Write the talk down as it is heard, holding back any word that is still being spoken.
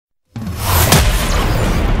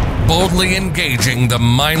boldly engaging the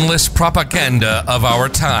mindless propaganda of our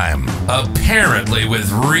time, apparently with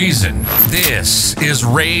reason. This is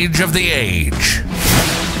Rage of the Age.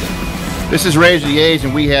 This is Rage of the Age,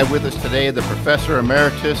 and we have with us today the Professor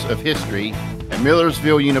Emeritus of History at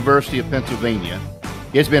Millersville University of Pennsylvania.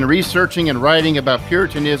 He has been researching and writing about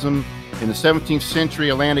Puritanism in the 17th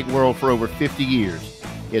century Atlantic world for over 50 years.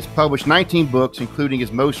 He has published 19 books, including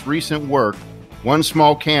his most recent work, One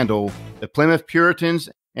Small Candle, The Plymouth Puritans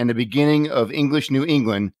and the Beginning of English New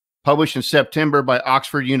England, published in September by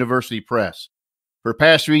Oxford University Press. For the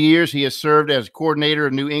past 3 years, he has served as coordinator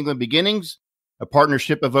of New England Beginnings, a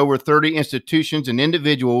partnership of over 30 institutions and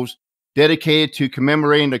individuals dedicated to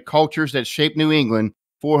commemorating the cultures that shaped New England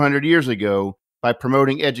 400 years ago by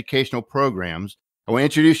promoting educational programs. I want to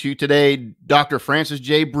introduce you today, Dr. Francis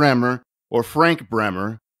J. Bremer, or Frank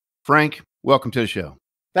Bremer. Frank, welcome to the show.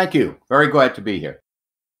 Thank you. Very glad to be here.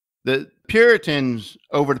 The Puritans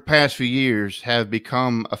over the past few years have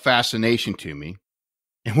become a fascination to me.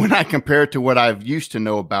 And when I compare it to what I've used to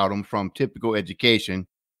know about them from typical education,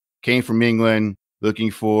 came from England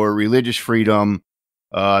looking for religious freedom,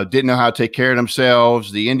 didn't know how to take care of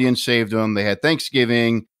themselves. The Indians saved them. They had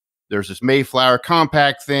Thanksgiving. There's this Mayflower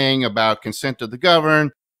Compact thing about consent to the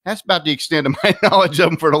governed. That's about the extent of my knowledge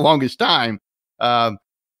of them for the longest time. But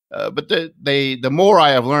the more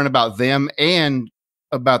I have learned about them and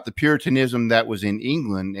about the Puritanism that was in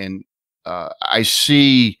England, and I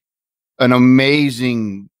see an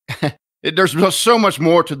amazing, there's so much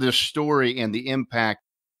more to this story and the impact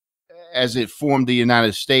as it formed the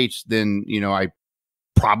United States than, I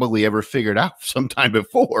probably ever figured out sometime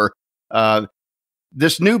before.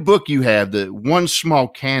 This new book you have, the One Small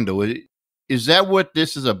Candle, is that what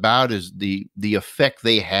this is about? Is the effect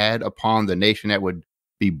they had upon the nation that would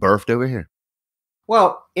be birthed over here?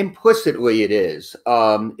 Well, implicitly it is.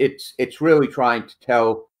 It's really trying to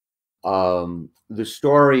tell the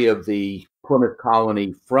story of the Plymouth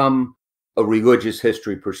colony from a religious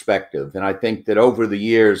history perspective. And I think that over the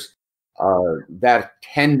years, that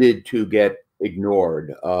tended to get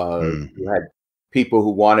ignored. You had people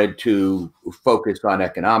who wanted to focus on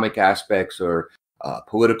economic aspects or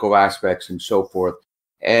political aspects and so forth.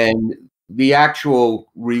 And the actual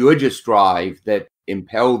religious drive that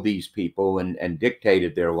impelled these people and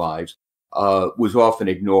dictated their lives was often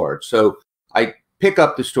ignored. So I pick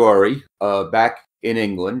up the story back in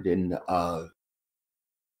England, in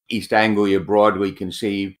East Anglia, broadly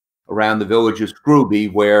conceived, around the village of Scrooby,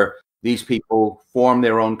 where these people form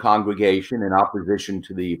their own congregation in opposition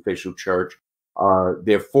to the official church.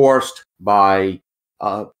 They're forced by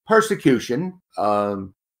persecution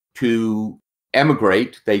to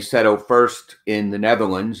emigrate. They settle first in the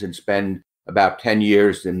Netherlands and spend about 10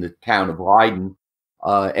 years in the town of Leiden,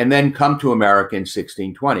 and then come to America in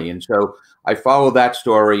 1620. And so I follow that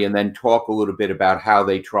story and then talk a little bit about how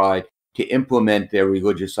they tried to implement their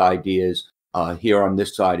religious ideas here on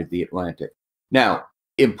this side of the Atlantic. Now,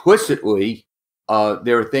 implicitly,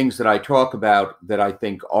 there are things that I talk about that I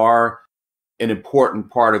think are an important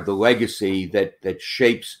part of the legacy that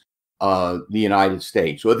shapes the United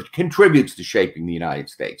States, or that contributes to shaping the United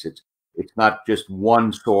States. It's not just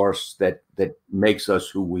one source that makes us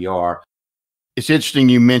who we are. It's interesting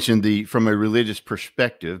you mentioned from a religious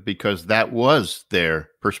perspective, because that was their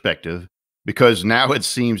perspective, because now it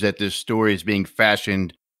seems that this story is being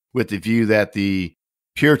fashioned with the view that the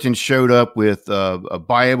Puritans showed up with a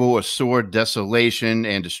Bible, a sword, desolation,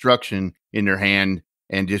 and destruction in their hand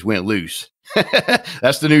and just went loose.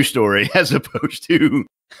 That's the new story, as opposed to,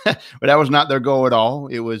 but that was not their goal at all.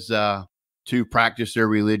 It was to practice their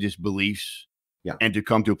religious beliefs, and to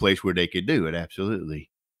come to a place where they could do it. Absolutely.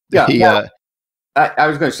 Yeah. I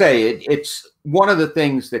was going to say, it's one of the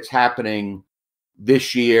things that's happening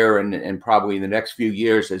this year and probably in the next few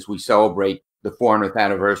years as we celebrate the 400th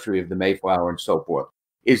anniversary of the Mayflower and so forth,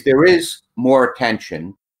 is there is more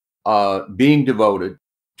attention being devoted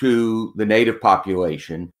to the native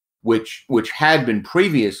population, which had been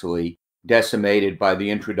previously decimated by the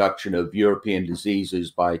introduction of European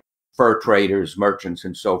diseases by fur traders, merchants,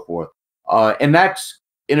 and so forth. And that's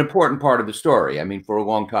an important part of the story. I mean, for a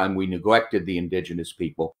long time, we neglected the indigenous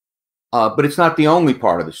people, but it's not the only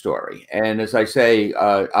part of the story. And as I say,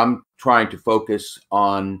 I'm trying to focus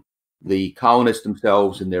on the colonists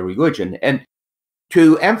themselves and their religion. And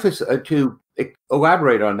to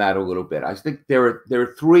elaborate on that a little bit, I think there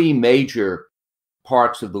are three major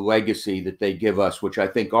parts of the legacy that they give us, which I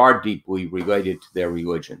think are deeply related to their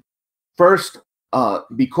religion. First,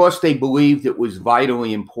 because they believed it was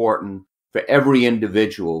vitally important for every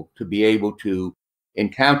individual to be able to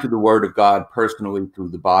encounter the Word of God personally through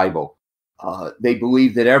the Bible. They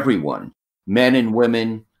believed that everyone, men and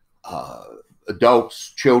women,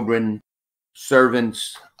 adults, children,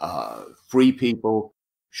 servants, free people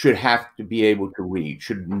should have to be able to read,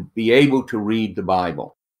 should be able to read the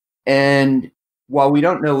Bible. And while we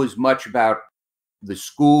don't know as much about the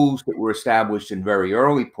schools that were established in very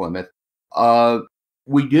early Plymouth,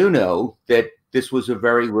 we do know that this was a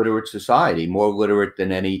very literate society, more literate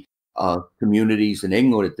than any communities in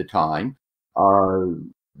England at the time.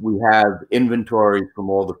 We have inventories from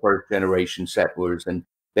all the first generation settlers, and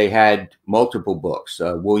they had multiple books.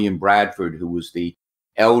 William Bradford, who was the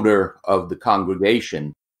elder of the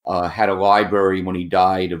congregation, had a library when he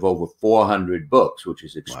died of over 400 books, which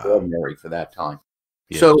is extraordinary for that time.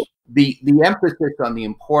 Yes. So the emphasis on the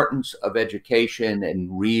importance of education and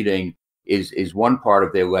reading is one part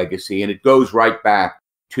of their legacy, and it goes right back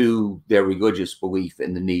to their religious belief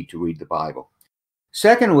in the need to read the Bible.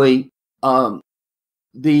 Secondly,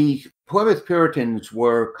 the Plymouth Puritans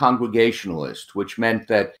were Congregationalists, which meant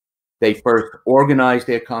that they first organized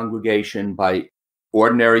their congregation by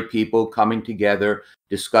ordinary people coming together,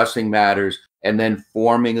 discussing matters, and then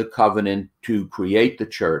forming a covenant to create the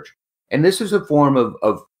church. And this is a form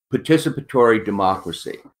of participatory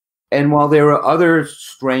democracy. And while there are other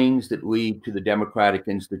strains that lead to the democratic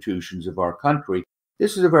institutions of our country,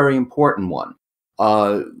 this is a very important one.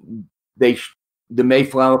 The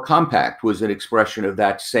Mayflower Compact was an expression of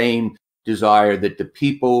that same desire that the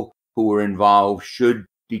people who were involved should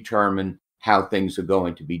determine how things are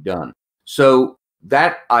going to be done. So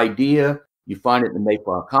that idea, you find it in the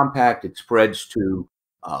Mayflower Compact. It spreads to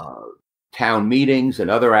town meetings and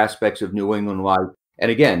other aspects of New England life. And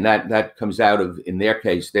again, that comes out of, in their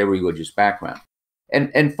case, their religious background.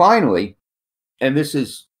 And finally, and this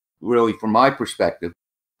is really from my perspective,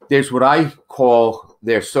 there's what I call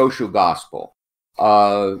their social gospel,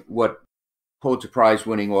 what Pulitzer Prize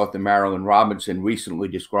winning author Marilyn Robinson recently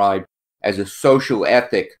described as a social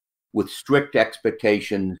ethic with strict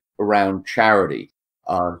expectations around charity,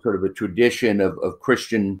 sort of a tradition of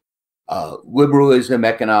Christian liberalism,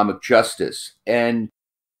 economic justice. And,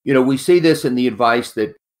 you know, we see this in the advice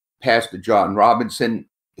that Pastor John Robinson,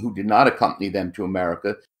 who did not accompany them to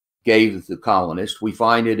America, gave the colonists. We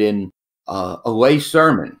find it in a lay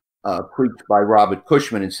sermon preached by Robert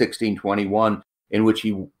Cushman in 1621, in which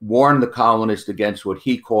he warned the colonists against what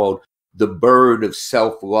he called the bird of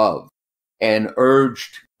self-love and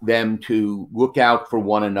urged them to look out for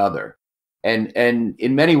one another. And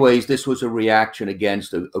in many ways, this was a reaction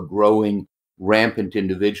against a growing rampant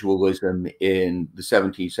individualism in the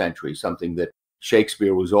 17th century, something that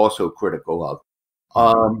Shakespeare was also critical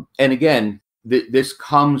of. And again, this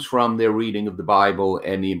comes from their reading of the Bible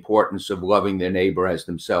and the importance of loving their neighbor as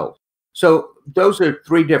themselves. So those are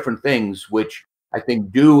three different things which I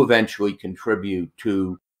think do eventually contribute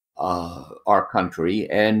to our country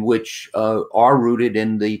and which are rooted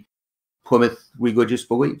in the Plymouth religious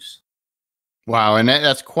beliefs. Wow, and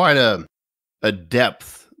that's quite a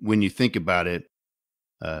depth when you think about it,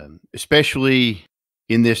 especially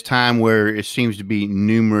in this time where it seems to be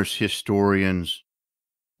numerous historians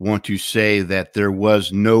want to say that there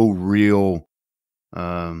was no real,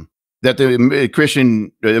 that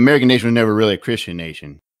the American nation was never really a Christian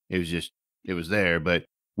nation. It was just, it was there, but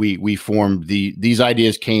we formed these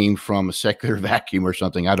ideas came from a secular vacuum or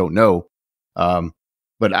something. I don't know.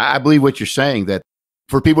 But I believe what you're saying, that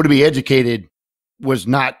for people to be educated was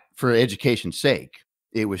not for education's sake.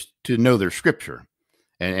 It was to know their scripture.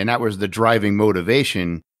 And that was the driving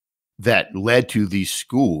motivation that led to these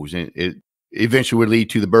schools. And it eventually would lead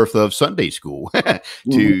to the birth of Sunday school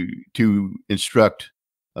to instruct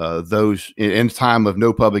those in time of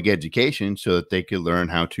no public education so that they could learn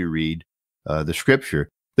how to read the scripture.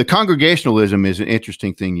 The congregationalism is an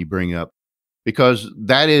interesting thing you bring up, because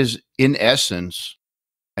that is, in essence,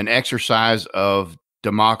 an exercise of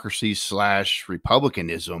democracy /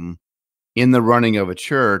 republicanism in the running of a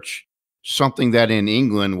church, something that in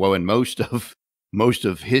England, well, in most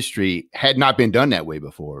of history, had not been done that way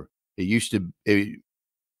before. It used to,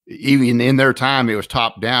 even in their time, it was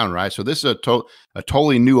top down, right? So this is a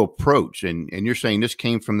totally new approach, and you're saying this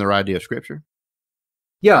came from their idea of scripture?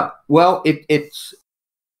 Yeah, well, it's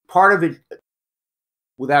part of it,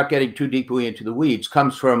 without getting too deeply into the weeds,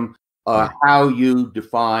 comes from how you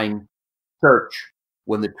define church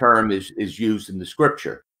when the term is used in the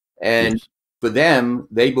scripture. And yes, for them,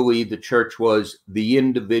 they believe the church was the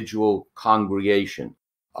individual congregation,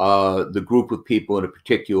 the group of people in a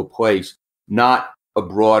particular place, not a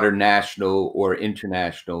broader national or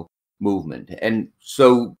international movement. And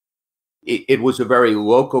so it was a very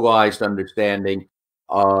localized understanding.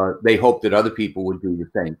 They hoped that other people would do the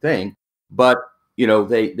same thing, but you know,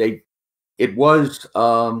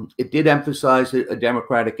 it did emphasize a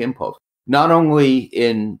democratic impulse, not only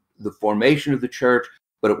in the formation of the church,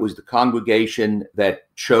 but it was the congregation that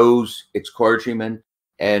chose its clergymen.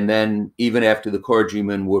 And then even after the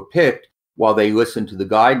clergymen were picked, while they listened to the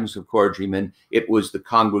guidance of clergymen, it was the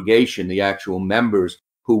congregation, the actual members,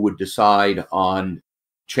 who would decide on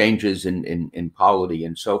changes in polity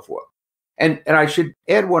and so forth. And I should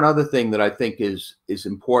add one other thing that I think is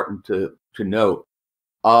important to note.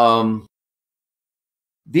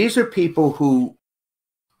 These are people who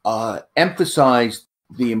emphasized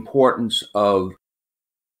the importance of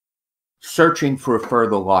searching for a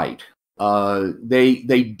further light.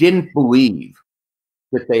 They didn't believe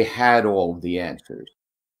that they had all of the answers.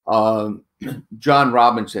 John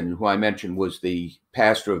Robinson, who I mentioned was the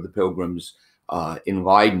pastor of the Pilgrims in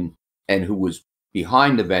Leiden, and who was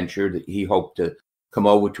behind the venture that he hoped to come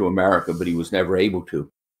over to America, but he was never able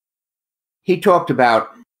to. He talked about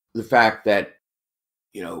the fact that,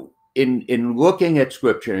 in looking at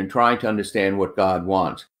Scripture and trying to understand what God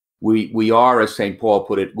wants, we are, as St. Paul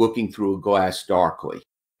put it, looking through a glass darkly,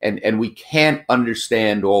 and we can't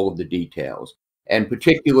understand all of the details. And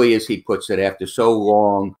particularly, as he puts it, after so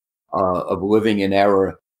long of living in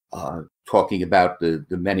error, talking about the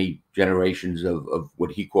many generations of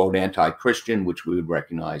what he called anti-Christian, which we would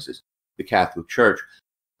recognize as the Catholic Church,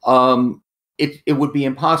 it would be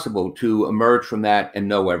impossible to emerge from that and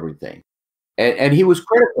know everything. And he was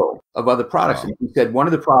critical of other Protestants. Wow. He said one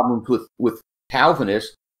of the problems with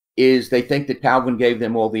Calvinists is they think that Calvin gave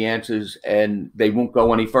them all the answers and they won't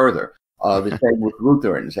go any further. The same with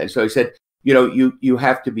Lutherans. And so he said, you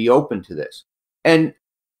have to be open to this. And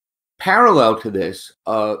parallel to this,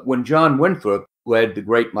 when John Winthrop led the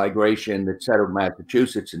Great Migration that settled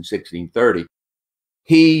Massachusetts in 1630,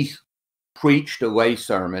 he preached a lay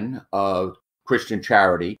sermon of Christian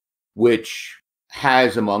charity, which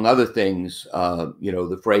has, among other things,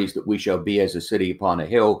 the phrase that we shall be as a city upon a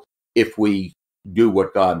hill if we do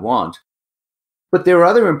what God wants. But there are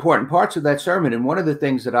other important parts of that sermon. And one of the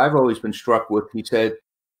things that I've always been struck with, he said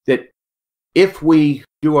that if we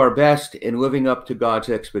do our best in living up to God's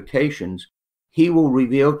expectations, he will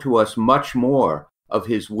reveal to us much more of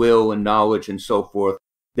his will and knowledge and so forth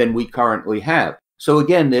than we currently have. So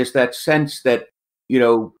again, there's that sense that,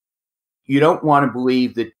 you don't want to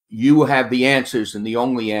believe that you have the answers and the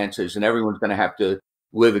only answers and everyone's going to have to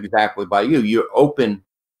live exactly by you. You're open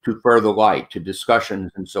to further light, to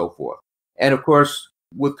discussions and so forth. And of course,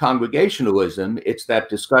 with Congregationalism, it's that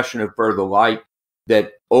discussion of further light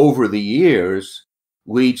that over the years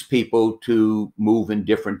leads people to move in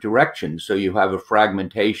different directions. So you have a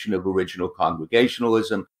fragmentation of original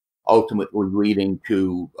Congregationalism, ultimately leading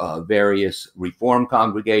to various Reformed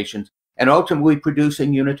congregations, and ultimately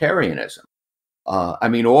producing Unitarianism.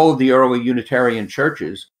 All of the early Unitarian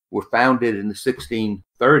churches were founded in the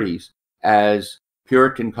 1630s as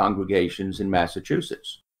Puritan congregations in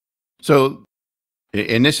Massachusetts. So,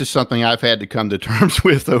 and this is something I've had to come to terms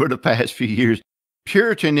with over the past few years.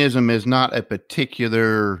 Puritanism is not a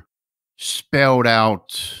particular spelled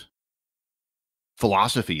out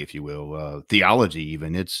philosophy, if you will, theology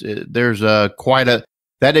even. That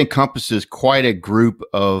encompasses quite a group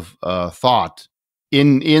of thought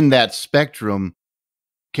in that spectrum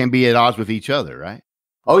can be at odds with each other, right?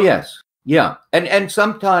 Oh, yes. Yeah. And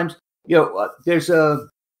sometimes, there's an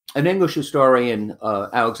English historian,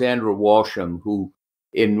 Alexandra Walsham, who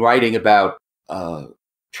in writing about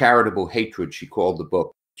charitable hatred, she called the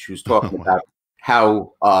book, she was talking about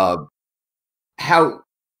how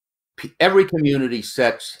every community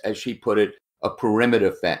sets, as she put it, a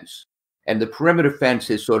perimeter fence. And the perimeter fence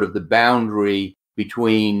is sort of the boundary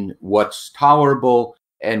between what's tolerable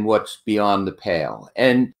and what's beyond the pale.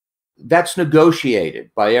 And that's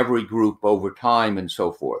negotiated by every group over time and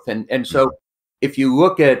so forth. And so if you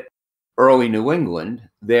look at early New England,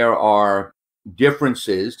 there are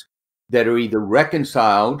differences that are either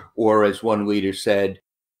reconciled or, as one leader said,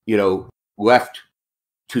 left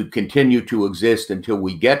to continue to exist until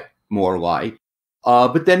we get more light.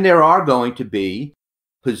 But then there are going to be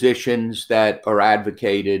positions that are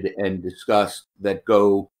advocated and discussed that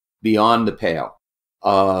go beyond the pale,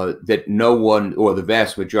 that no one or the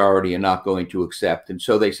vast majority are not going to accept. And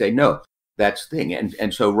so they say, no, that's the thing.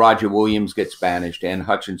 And so Roger Williams gets banished, Anne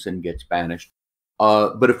Hutchinson gets banished.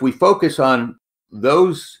 But if we focus on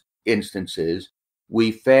those instances,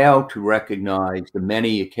 we fail to recognize the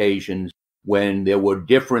many occasions when there were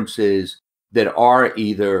differences that are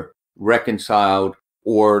either reconciled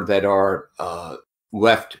or that are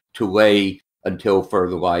left to lay until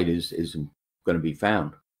further light is going to be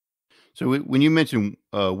found. So when you mentioned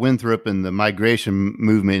Winthrop and the migration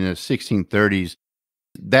movement in the 1630s,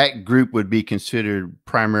 That group would be considered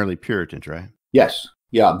primarily Puritans, right? Yes.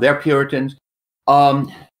 Yeah, they're Puritans.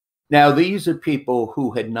 Now, these are people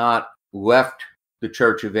who had not left the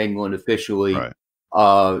Church of England officially, Right.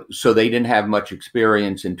 so they didn't have much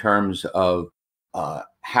experience in terms of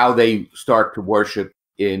how they start to worship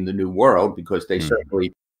in the New World, because they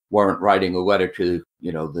certainly weren't writing a letter to,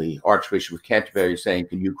 the Archbishop of Canterbury saying,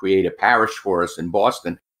 "Can you create a parish for us in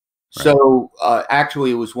Boston?" Right. So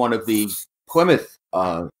actually, it was one of the Plymouth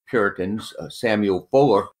Puritans, Samuel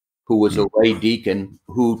Fuller, who was a lay deacon,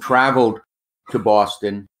 who traveled to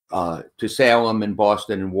Boston, to Salem and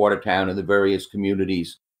Boston and Watertown and the various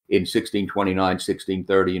communities in 1629,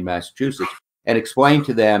 1630 in Massachusetts, and explained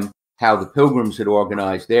to them how the Pilgrims had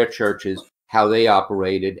organized their churches, how they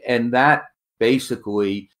operated, and that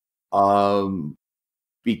basically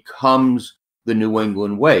becomes the New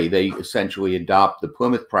England way. They essentially adopt the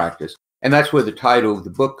Plymouth practice, and that's where the title of the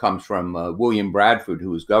book comes from. William Bradford,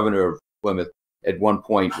 who was governor of Plymouth, at one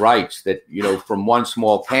point writes that, from one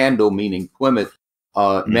small candle, meaning Plymouth,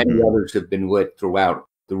 many others have been lit throughout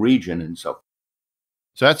the region, and so.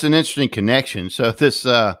 So that's an interesting connection. So this,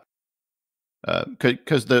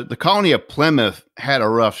 because the colony of Plymouth had a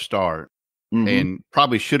rough start and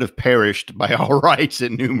probably should have perished by all rights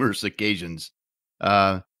at numerous occasions,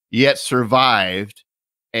 yet survived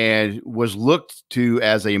and was looked to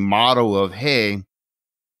as a model of, hey,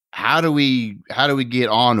 how do we get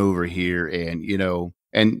on over here? And,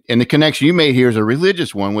 and the connection you made here is a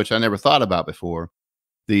religious one, which I never thought about before.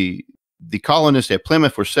 The colonists at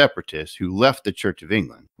Plymouth were separatists who left the Church of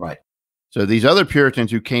England. Right. So these other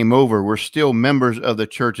Puritans who came over were still members of the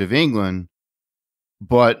Church of England,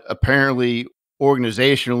 but apparently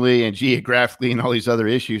organizationally and geographically and all these other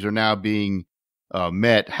issues are now being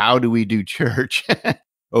met. How do we do church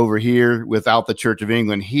over here without the Church of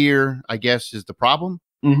England here, I guess, is the problem.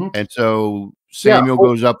 And so Samuel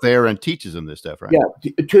goes up there and teaches them this stuff, right?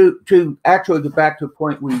 Yeah. To actually get back to a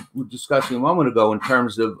point we were discussing a moment ago in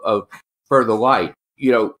terms of further light,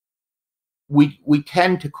 we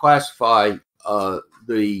tend to classify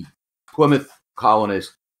the Plymouth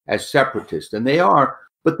colonists as separatists, and they are,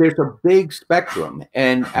 but there's a big spectrum.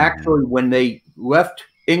 And actually, when they left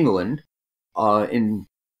England in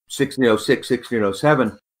 1606,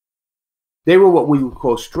 1607, they were what we would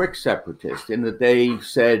call strict separatists, in that they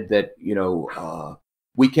said that,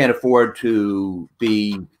 we can't afford to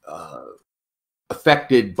be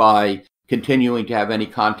affected by continuing to have any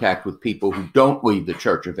contact with people who don't leave the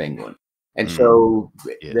Church of England. And so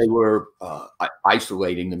they were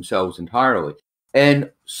isolating themselves entirely.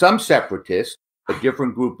 And some separatists, a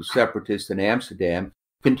different group of separatists in Amsterdam,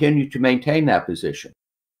 continued to maintain that position.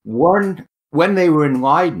 When they were in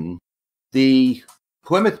Leiden, the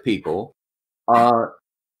Plymouth people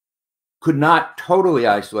could not totally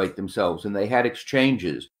isolate themselves, and they had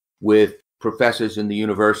exchanges with professors in the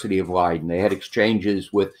University of Leiden. They had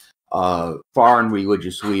exchanges with foreign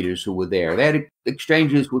religious leaders who were there. They had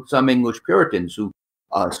exchanges with some English Puritans who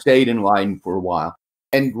stayed in Leiden for a while.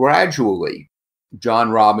 And gradually,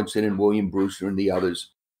 John Robinson and William Brewster and the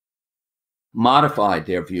others modified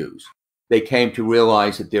their views. They came to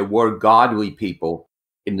realize that there were godly people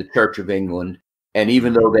in the Church of England, and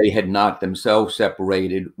even though they had not themselves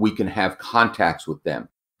separated, we can have contacts with them.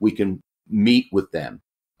 We can meet with them.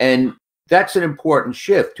 And that's an important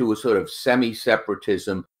shift to a sort of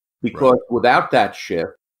semi-separatism, because without that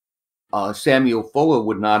shift, Samuel Fuller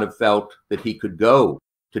would not have felt that he could go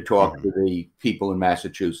to talk to the people in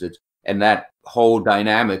Massachusetts, and that whole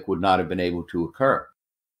dynamic would not have been able to occur.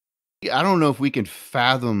 I don't know if we can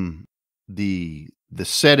fathom the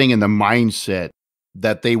setting and the mindset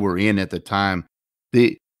that they were in at the time.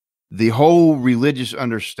 The whole religious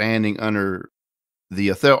understanding under the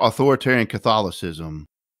authoritarian Catholicism,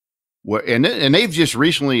 and they've just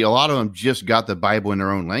recently, a lot of them just got the Bible in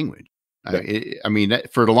their own language. I mean,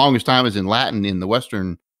 for the longest time, it was in Latin in the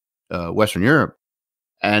Western Europe,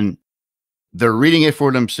 and they're reading it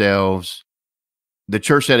for themselves. The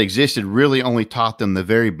church that existed really only taught them the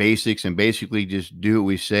very basics, and basically just do what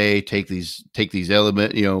we say, take these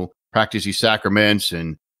elements, practice these sacraments,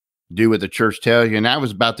 and do what the church tells you. And that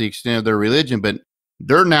was about the extent of their religion. But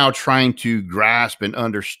they're now trying to grasp and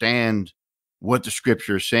understand what the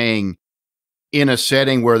scripture is saying in a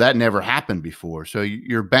setting where that never happened before. So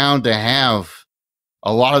you're bound to have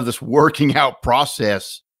a lot of this working out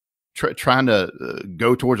process, trying to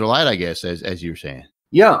go towards the light, I guess, as you're saying.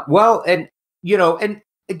 Yeah, well, and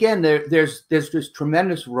again, there's this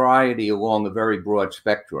tremendous variety along a very broad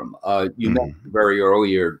spectrum. You mentioned very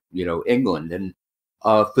earlier, England, and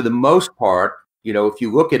for the most part, if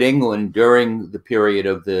you look at England during the period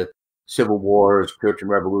of the civil wars, Puritan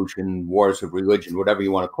Revolution, wars of religion, whatever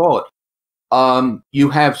you want to call it. You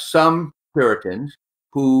have some Puritans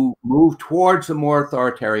who move towards a more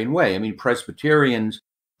authoritarian way. I mean, Presbyterians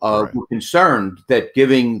were concerned that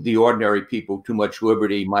giving the ordinary people too much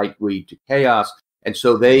liberty might lead to chaos. And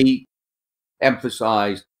so they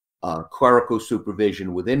emphasized clerical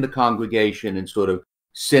supervision within the congregation and sort of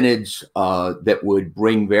synods that would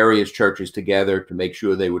bring various churches together to make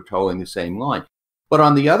sure they were towing the same line. But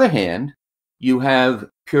on the other hand, you have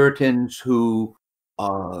Puritans who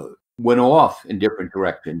went off in different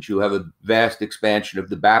directions. You have a vast expansion of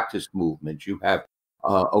the Baptist movement. You have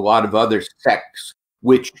a lot of other sects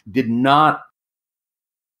which did not,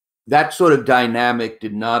 that sort of dynamic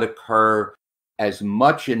did not occur as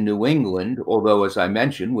much in New England, although, as I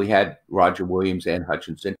mentioned, we had Roger Williams and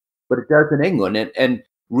Hutchinson, but it does in England. And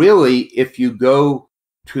really, if you go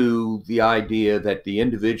to the idea that the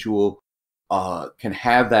individual can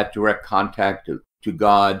have that direct contact to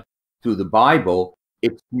God through the Bible,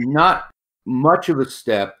 it's not much of a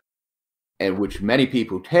step, and which many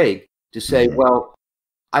people take, to say, well,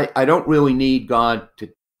 I don't really need God to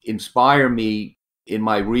inspire me in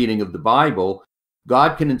my reading of the Bible.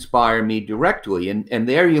 God can inspire me directly. And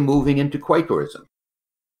there you're moving into Quakerism,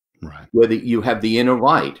 right, where you have the inner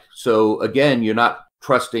light. So again, you're not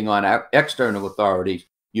trusting on external authorities.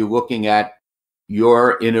 You're looking at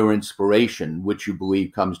your inner inspiration, which you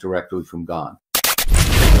believe comes directly from God.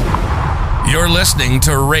 You're listening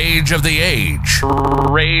to Rage of the Age.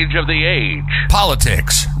 Rage of the Age.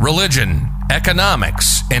 Politics, religion,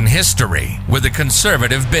 economics, and history with a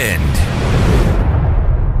conservative bend.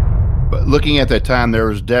 But looking at that time, there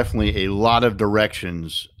was definitely a lot of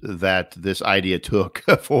directions that this idea took.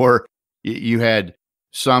 For you had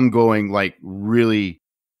some going like really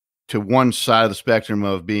to one side of the spectrum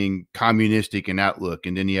of being communistic in outlook,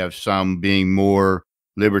 and then you have some being more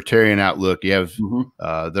libertarian outlook. You have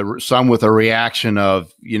some with a reaction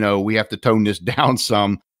of, you know, we have to tone this down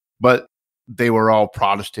some, but they were all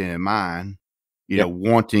Protestant in mind, you know,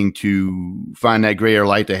 wanting to find that greater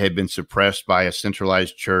light that had been suppressed by a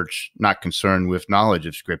centralized church, not concerned with knowledge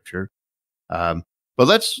of Scripture. But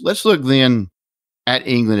let's look then at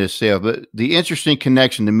England itself. But the interesting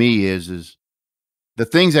connection to me is the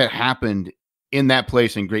things that happened in that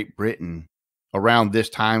place in Great Britain around this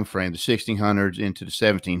time frame, the 1600s into the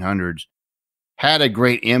 1700s, had a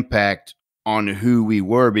great impact on who we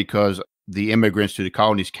were, because the immigrants to the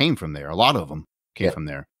colonies came from there. A lot of them came from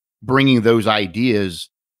there, bringing those ideas.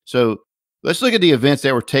 So let's look at the events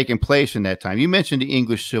that were taking place in that time. You mentioned the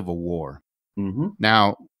English Civil War.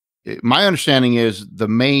 Now, my understanding is the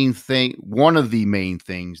main thing, one of the main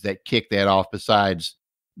things that kicked that off, besides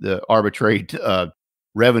the arbitrary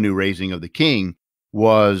revenue raising of the king,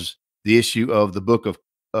 was the issue of the Book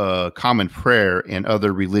of Common Prayer and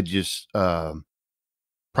other religious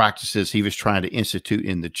practices he was trying to institute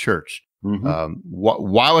in the church.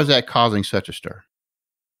 Why was that causing such a stir?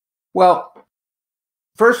 Well,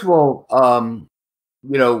 first of all,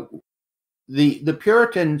 you know, the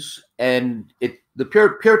Puritans and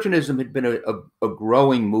Puritanism had been a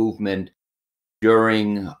growing movement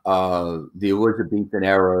during the Elizabethan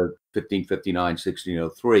era, 1559,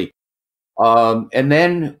 1603. And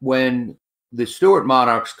then when the Stuart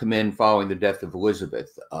monarchs come in following the death of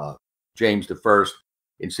Elizabeth, James I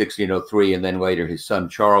in 1603, and then later his son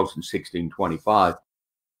Charles in 1625,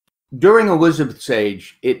 during Elizabeth's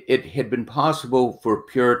age, it had been possible for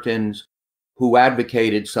Puritans who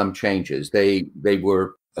advocated some changes. They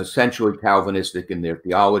were essentially Calvinistic in their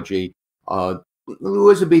theology. The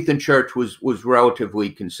Elizabethan church was relatively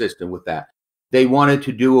consistent with that. They wanted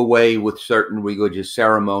to do away with certain religious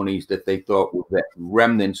ceremonies that they thought were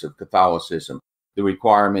remnants of Catholicism, the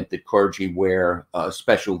requirement that clergy wear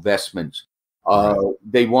special vestments.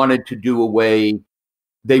 They wanted to do away,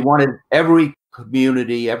 they wanted every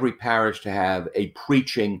community, every parish to have a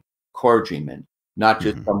preaching clergyman, not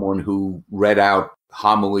just someone who read out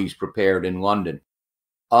homilies prepared in London.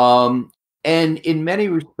 And in many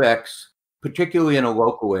respects, particularly in a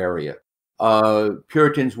local area,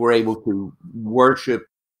 Puritans were able to worship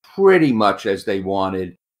pretty much as they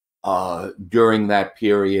wanted during that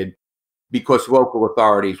period, because local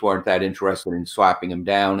authorities weren't that interested in slapping them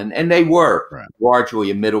down. And they were largely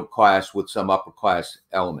a middle class with some upper class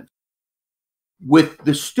elements. With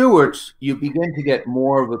the Stuarts, you begin to get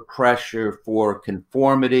more of a pressure for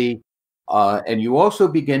conformity, and you also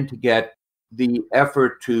begin to get the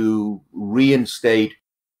effort to reinstate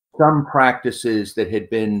some practices that had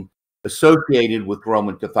been associated with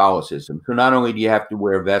Roman Catholicism. So not only do you have to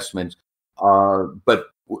wear vestments, but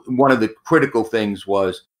one of the critical things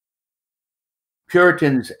was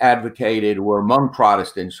Puritans advocated, were among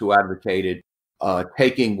Protestants who advocated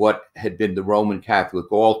taking what had been the Roman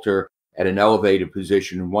Catholic altar at an elevated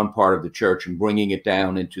position in one part of the church and bringing it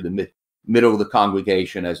down into the middle of the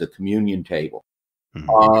congregation as a communion table.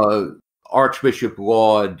 Archbishop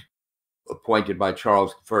Laud, appointed by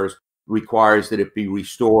Charles I, requires that it be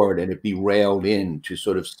restored and it be railed in to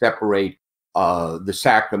sort of separate the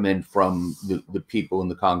sacrament from the people in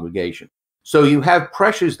the congregation. So you have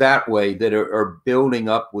pressures that way that are building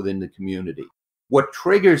up within the community. What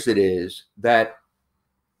triggers it is that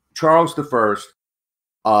Charles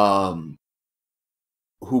I,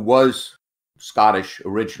 who was Scottish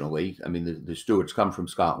originally, I mean, the Stuarts come from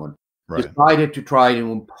Scotland, right, decided to try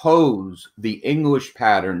to impose the English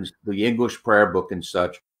patterns, the English prayer book and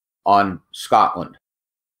such, on Scotland.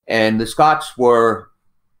 And the Scots were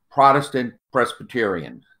Protestant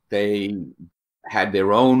Presbyterian. They had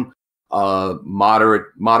their own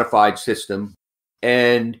modified system,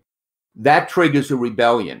 and that triggers a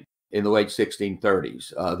rebellion in the late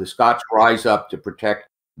 1630s. The Scots rise up to protect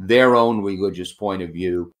their own religious point of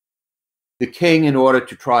view. The king, in order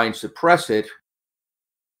to try and suppress it,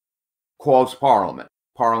 calls Parliament.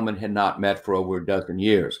 Parliament had not met for over a dozen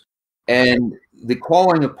years. And the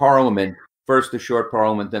calling of Parliament, first the short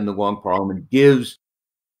Parliament, then the long Parliament, gives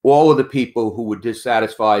all of the people who were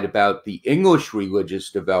dissatisfied about the English religious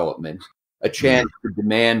development a chance to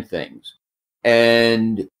demand things.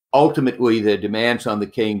 And ultimately, the demands on the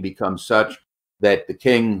king become such that the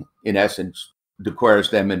king, in essence, declares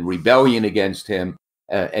them in rebellion against him.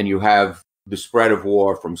 And you have the spread of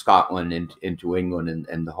war from Scotland into England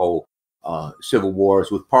and the whole civil wars,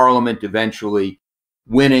 with Parliament eventually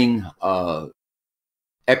winning,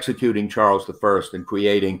 executing Charles I and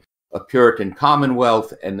creating a Puritan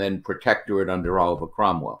Commonwealth and then protectorate under Oliver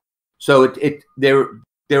Cromwell. So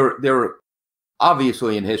there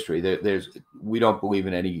obviously in history, we don't believe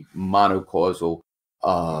in any monocausal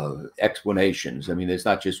explanations. I mean, there's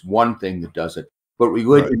not just one thing that does it, but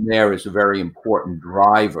religion there is a very important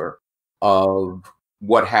driver of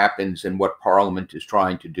what happens and what Parliament is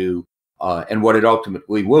trying to do, and what it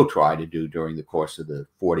ultimately will try to do during the course of the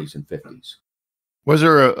 40s and 50s. Was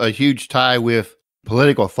there a huge tie with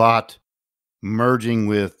political thought merging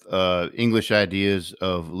with English ideas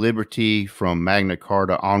of liberty from Magna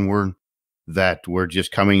Carta onward that were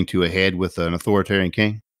just coming to a head with an authoritarian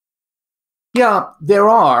king? Yeah, there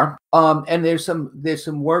are, and there's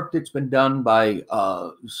some work that's been done by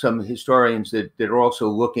some historians that are also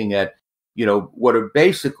looking at, you know, what are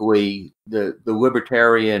basically the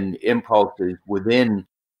libertarian impulses within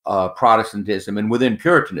Protestantism and within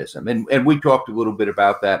Puritanism, and we talked a little bit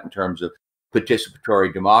about that in terms of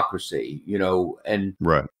participatory democracy, you know, and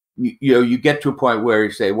you know, you get to a point where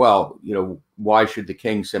you say, well, you know, why should the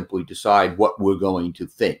king simply decide what we're going to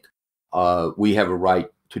think? We have a right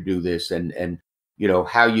to do this, and you know,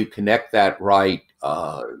 how you connect that right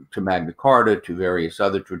to Magna Carta, to various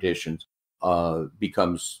other traditions,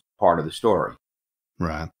 becomes part of the story.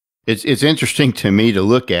 Right. It's interesting to me to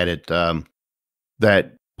look at it,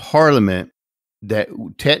 that Parliament, that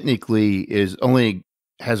technically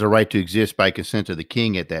has a right to exist by consent of the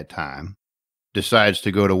king at that time, decides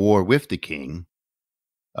to go to war with the king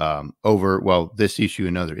over, well, this issue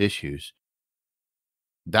and other issues.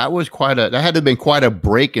 That had to have been quite a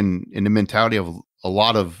break in the mentality of a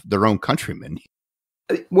lot of their own countrymen.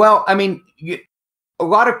 Well, I mean, a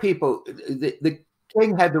lot of people, the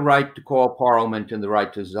king had the right to call Parliament and the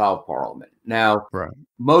right to dissolve Parliament. Now,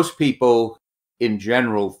 most people in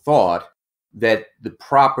general thought that the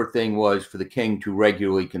proper thing was for the king to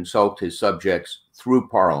regularly consult his subjects through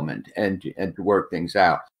Parliament and to work things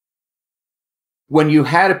out. When you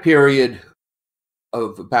had a period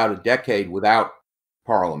of about a decade without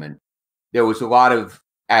Parliament, there was a lot of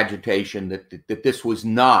agitation that this was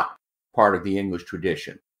not part of the English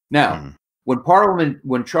tradition. Now,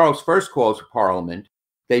 when Charles first calls a Parliament,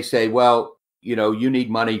 they say, well, you know, you need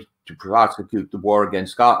money to prosecute the war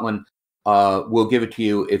against Scotland. We'll give it to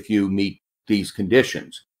you if you meet these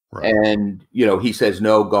conditions. And, you know, he says,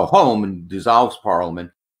 no, go home, and dissolves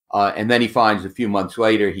Parliament. And then he finds a few months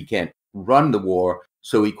later he can't run the war,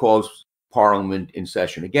 so he calls Parliament in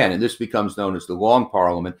session again. And this becomes known as the Long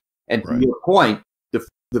Parliament. And to your point,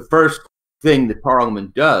 the first thing that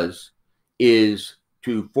Parliament does is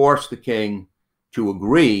to force the king to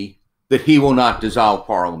agree that he will not dissolve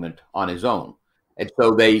Parliament on his own. And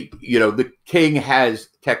so you know, the king has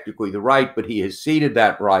technically the right, but he has ceded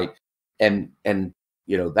that right. And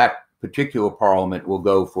you know, that particular Parliament will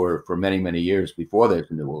go for many, many years before there's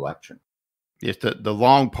a new election. Yes, the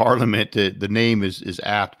Long Parliament, the name is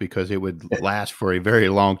apt because it would last for a very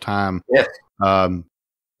long time. Yes.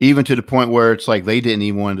 even to the point where it's like they didn't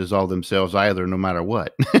even want to dissolve themselves either, no matter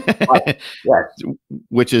what. Right. Yes.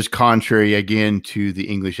 Which is contrary again to the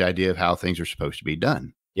English idea of how things are supposed to be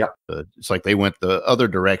done. Yep. It's like they went the other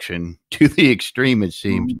direction to the extreme, it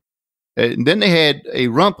seems. And then they had a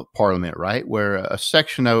rump parliament, right, where a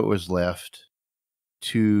section of it was left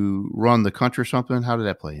to run the country or something. How did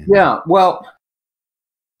that play in? Yeah. Well,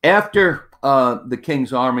 after the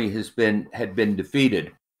king's army had been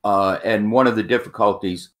defeated, and one of the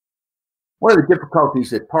difficulties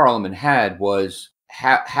that Parliament had was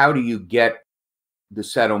how do you get the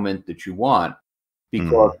settlement that you want?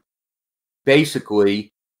 Because basically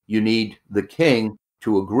you need the king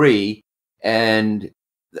to agree, and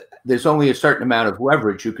there's only a certain amount of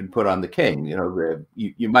leverage you can put on the king. You know,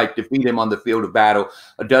 you might defeat him on the field of battle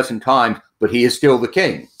a dozen times, but he is still the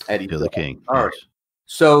king. And he's Still the king. Yes.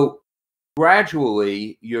 So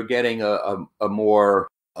gradually, you're getting a more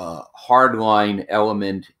hardline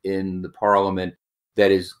element in the parliament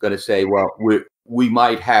that is going to say, well, we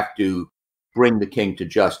might have to bring the king to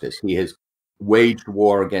justice. He has waged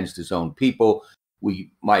war against his own people.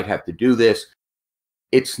 We might have to do this.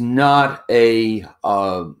 It's not a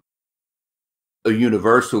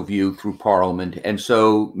universal view through Parliament, and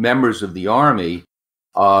so members of the army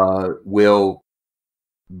will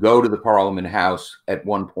go to the Parliament House at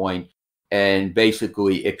one point and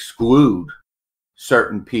basically exclude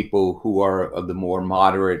certain people who are of the more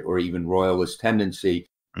moderate or even royalist tendency,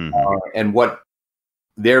 and what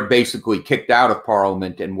they're basically kicked out of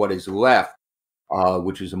Parliament, and what is left,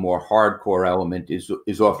 which is a more hardcore element,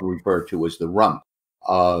 is often referred to as the rump,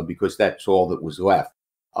 because that's all that was left.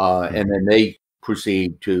 And then they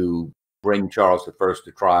proceed to bring Charles I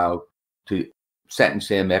to trial, to sentence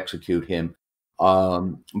him, execute him.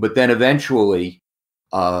 But then eventually,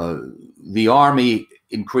 the army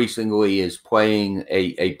increasingly is playing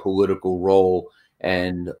a political role,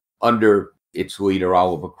 and under its leader,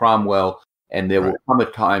 Oliver Cromwell. And there will come a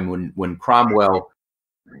time when Cromwell,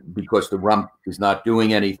 because the rump is not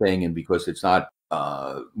doing anything, and because it's not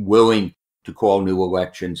willing to call new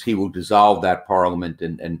elections, he will dissolve that parliament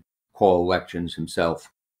and call elections himself.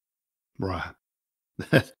 Right.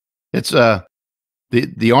 It's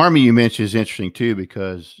the army you mentioned is interesting too,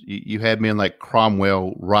 because you had men like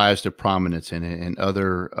Cromwell rise to prominence in it, and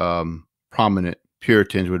other prominent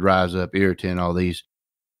Puritans would rise up, Ireton, all these,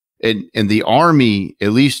 and the army,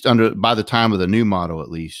 at least by the time of the new model, at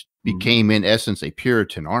least became in essence a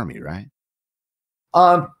Puritan army, right?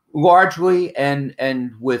 Largely,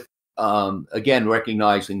 and with again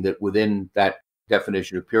recognizing that within that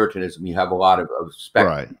definition of Puritanism, you have a lot of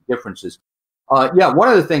spectrum differences. Yeah, one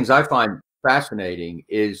of the things I find fascinating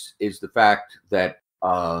is the fact that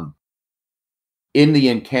in the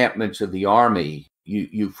encampments of the army,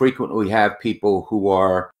 you frequently have people who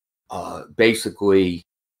are basically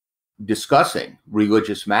discussing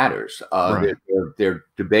religious matters. They're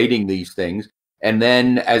debating these things, and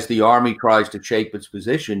then as the army tries to shape its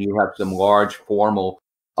position, you have some large formal,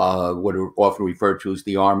 what are often referred to as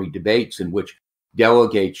the army debates, in which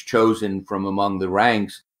delegates chosen from among the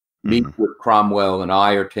ranks meet with Cromwell and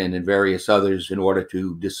Ireton and various others in order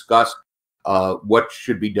to discuss what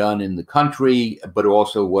should be done in the country, but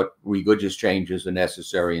also what religious changes are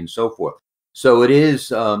necessary and so forth. So it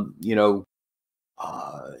is,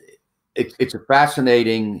 it's a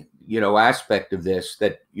fascinating, aspect of this,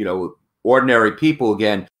 that, ordinary people,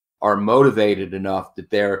 again, are motivated enough that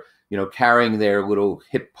they're, carrying their little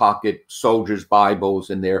hip pocket soldiers' Bibles,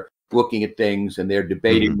 and they're looking at things, and they're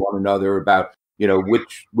debating one another about,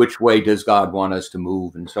 which way does God want us to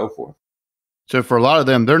move, and so forth. So for a lot of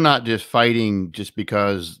them, they're not just fighting just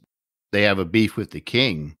because they have a beef with the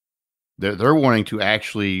king. They're wanting to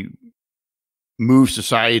actually move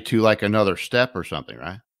society to like another step or something,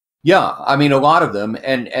 right? Yeah, I mean, a lot of them,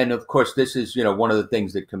 and of course, this is one of the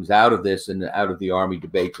things that comes out of this and out of the army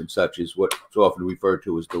debates and such, is what's often referred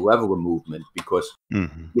to as the Leveller movement, because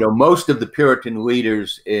most of the Puritan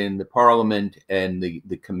leaders in the Parliament and the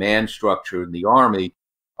command structure in the army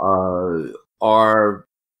are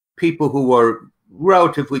people who are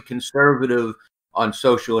relatively conservative on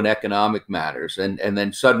social and economic matters, and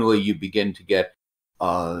then suddenly you begin to get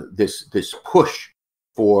this push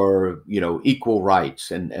for equal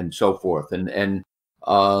rights and so forth, and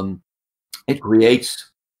it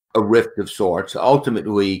creates a rift of sorts.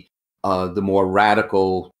 Ultimately, the more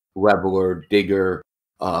radical leveler, digger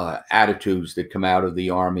attitudes that come out of the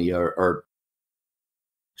army are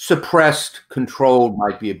suppressed, controlled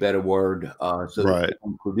might be a better word, so they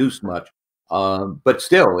don't produce much. But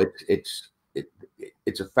still, it's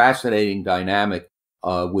a fascinating dynamic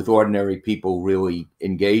with ordinary people really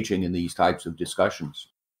engaging in these types of discussions.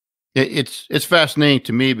 It's fascinating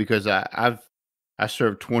to me because I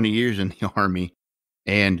served 20 years in the Army,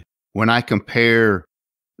 and when I compare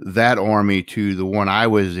that army to the one I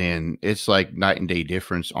was in, it's like night and day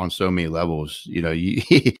difference on so many levels. You know, you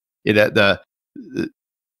the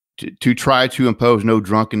to try to impose no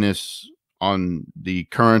drunkenness on the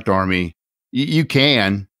current army, you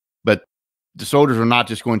can, but the soldiers are not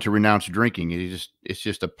just going to renounce drinking. It's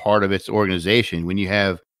just a part of its organization. When you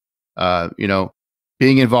have, you know,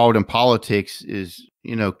 being involved in politics is,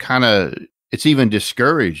 you know, kind of, it's even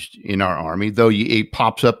discouraged in our army, though it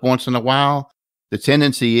pops up once in a while. The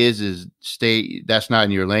tendency is that's not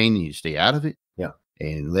in your lane. You stay out of it, Yeah,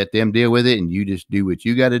 and let them deal with it, and you just do what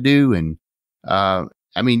you got to do. And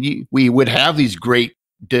I mean, we would have these great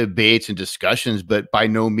debates and discussions, but by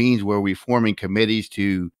no means were we forming committees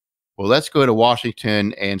to, well, let's go to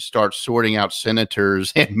Washington and start sorting out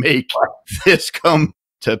senators and make this come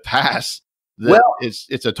to pass. Well, it's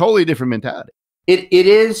a totally different mentality. It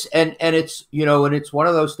is, and it's, you know, and it's one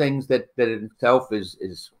of those things that in itself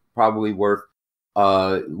is probably worth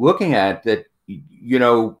looking at. That, you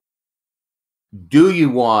know, do you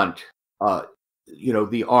want you know,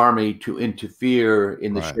 the army to interfere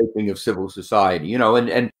in the shaping of civil society? You know,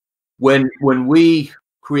 and when we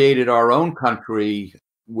created our own country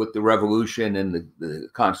with the revolution and the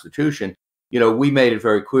Constitution, you know, we made it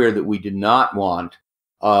very clear that we did not want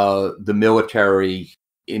the military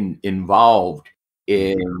involved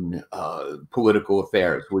in political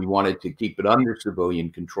affairs. We wanted to keep it under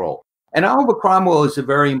civilian control. And Oliver Cromwell is a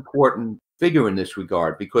very important figure in this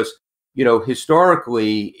regard because, you know,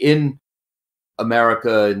 historically in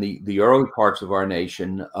America, in the early parts of our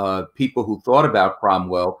nation, people who thought about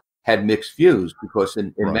Cromwell had mixed views because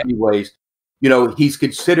in many ways, you know, he's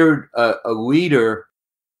considered a leader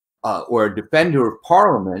or a defender of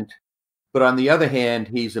Parliament. But on the other hand,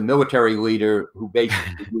 he's a military leader who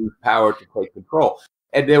basically used power to take control.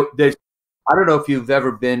 And there's, I don't know if you've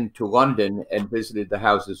ever been to London and visited the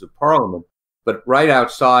Houses of Parliament, but right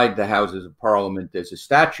outside the Houses of Parliament, there's a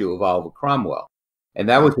statue of Oliver Cromwell. And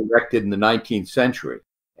that was erected in the 19th century.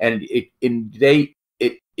 And it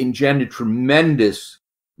engendered tremendous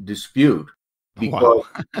dispute because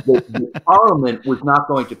the Parliament was not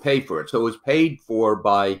going to pay for it. So it was paid for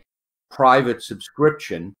by private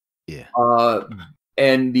subscription. Yeah.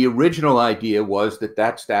 And the original idea was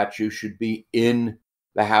that statue should be in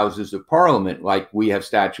the Houses of Parliament, like we have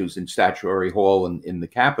statues in Statuary Hall in the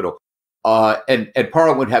Capitol. And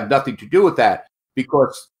Parliament would have nothing to do with that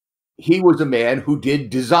because he was a man who did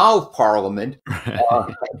dissolve Parliament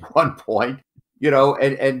at one point, you know,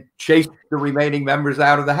 and chased the remaining members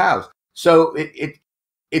out of the House. So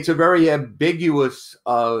it's a very ambiguous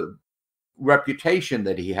reputation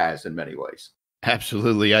that he has in many ways.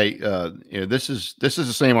 Absolutely. You know, this is the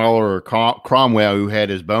same Oliver Cromwell who had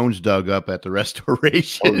his bones dug up at the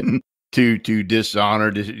Restoration to dishonor,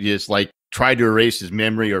 just like try to erase his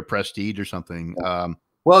memory or prestige or something.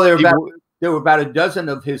 Well, there were about a dozen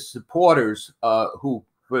of his supporters who,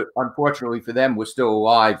 unfortunately for them, were still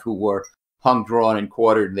alive, who were hung, drawn, and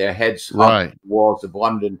quartered, their heads hung on the walls of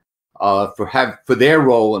London for their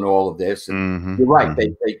role in all of this. And you're right,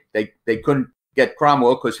 they couldn't get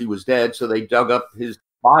Cromwell because he was dead, so they dug up his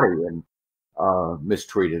body and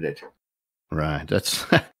mistreated it. Right. That's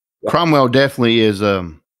Cromwell definitely is.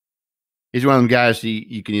 He's one of them guys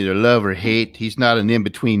you can either love or hate. He's not an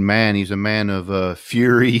in-between man. He's a man of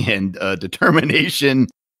fury and determination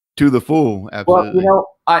to the full. Absolutely. Well, you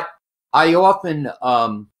know, I often,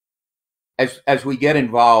 as we get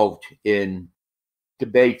involved in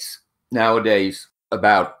debates nowadays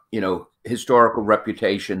about, you know, historical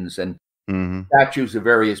reputations and statues of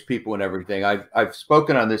various people and everything, I've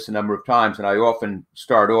spoken on this a number of times, and I often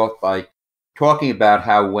start off by talking about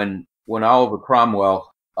how when Oliver Cromwell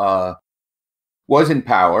was in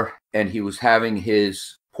power and he was having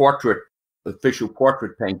his official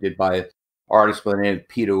portrait painted by an artist by the name of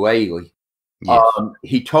Peter Lely,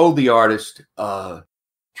 he told the artist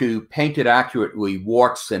to paint it accurately,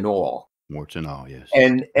 warts and all. Warts and all, yes.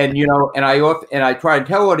 And you know, and I try to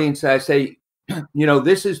tell audiences, I say, you know,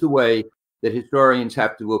 this is the way that historians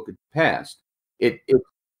have to look at the past.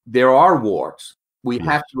 There are warts. We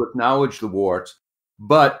have to acknowledge the warts,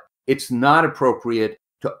 but it's not appropriate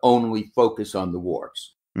to only focus on the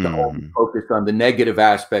warts, to only focus on the negative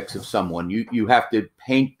aspects of someone. You have to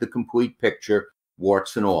paint the complete picture,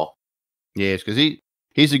 warts and all. Yes, because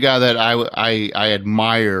he's a guy that I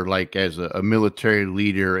admire, like as a military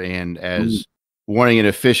leader and as wanting an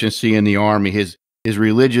efficiency in the army. His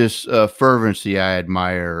religious fervency I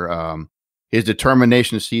admire. His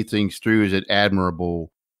determination to see things through is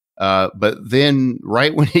admirable. But then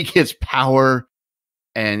right when he gets power,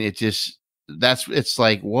 And it's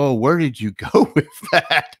like, whoa, where did you go with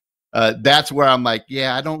that? That's where I'm like,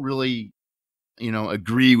 yeah, I don't really,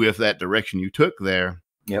 agree with that direction you took there.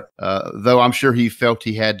 Yep. Though I'm sure he felt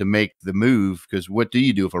he had to make the move, because what do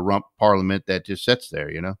you do with a rump parliament that just sits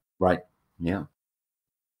there, Right. Yeah.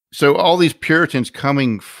 So all these Puritans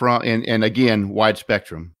coming from, and again, wide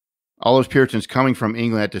spectrum, all those Puritans coming from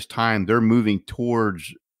England at this time, they're moving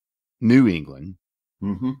towards New England.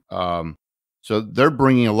 Mm-hmm. So they're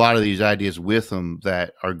bringing a lot of these ideas with them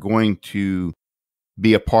that are going to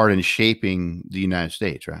be a part in shaping the United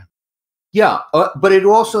States, right? Yeah, but it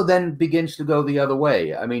also then begins to go the other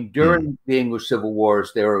way. I mean, during the English Civil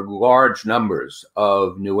Wars, there are large numbers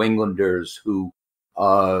of New Englanders who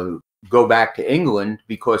go back to England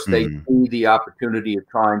because they see the opportunity of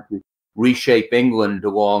trying to reshape England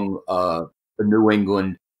along a New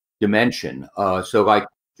England dimension. So like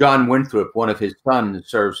John Winthrop, one of his sons,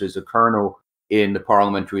 serves as a colonel in the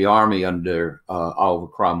Parliamentary Army under Oliver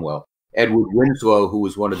Cromwell. Edward Winslow, who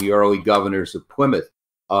was one of the early governors of Plymouth,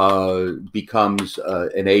 becomes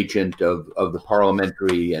an agent of the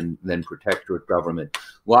parliamentary and then protectorate government.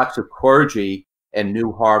 Lots of clergy and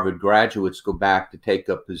new Harvard graduates go back to take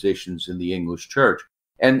up positions in the English church.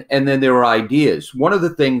 And then there are ideas. One of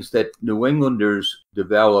the things that New Englanders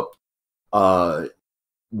developed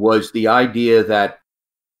was the idea that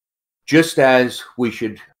just as we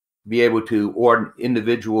should be able to,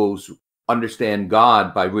 individuals understand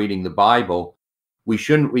God by reading the Bible, we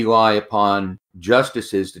shouldn't rely upon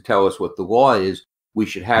justices to tell us what the law is. We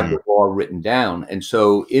should have the law written down. And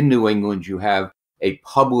so in New England, you have a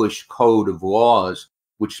published code of laws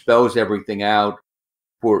which spells everything out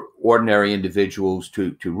for ordinary individuals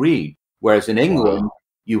to read. Whereas in England,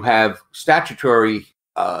 you have some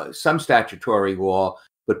statutory law,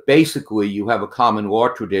 but basically you have a common law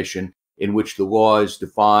tradition in which the law is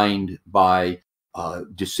defined by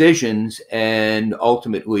decisions, and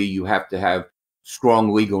ultimately you have to have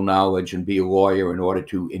strong legal knowledge and be a lawyer in order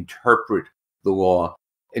to interpret the law.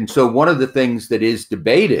 And so one of the things that is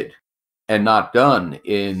debated and not done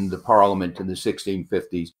in the Parliament in the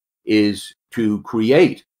 1650s is to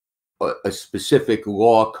create a specific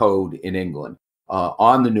law code in England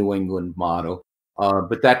on the New England model,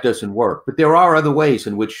 but that doesn't work. But there are other ways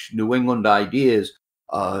in which New England ideas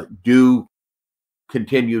do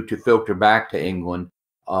continue to filter back to England,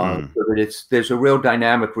 so that there's a real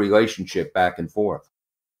dynamic relationship back and forth.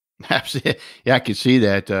 Absolutely. Yeah, I can see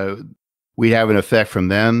that. We have an effect from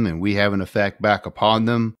them, and we have an effect back upon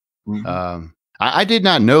them. I did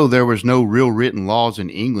not know there was no real written laws in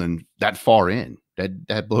England that far in.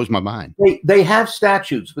 That blows my mind. They have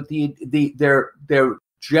statutes, but they're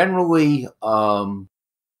generally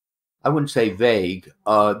I wouldn't say vague.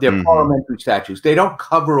 They're parliamentary statutes. They don't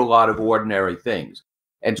cover a lot of ordinary things.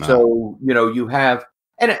 And so, you have,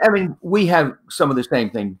 and I mean, we have some of the same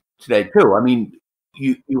thing today too. I mean,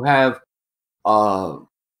 you have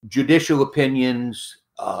judicial opinions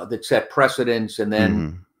that set precedents and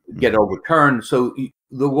then get overturned. So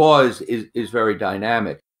the law is very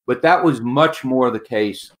dynamic. But that was much more the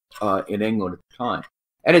case in England at the time.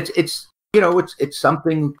 And it's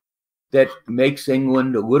something that makes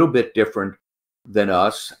England a little bit different than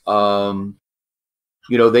us.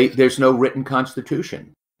 There's no written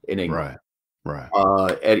constitution in England. Right.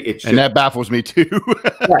 And that baffles me too.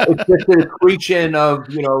 It's just an accretion of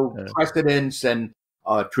precedents and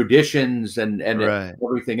traditions and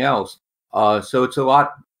everything else. So it's a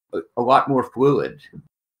lot more fluid.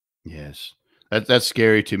 Yes. That's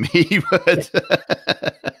scary to me, but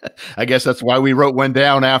I guess that's why we wrote one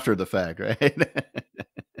down after the fact, right?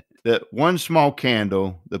 The One Small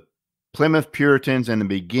Candle, the Plymouth Puritans and the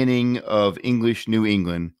Beginning of English New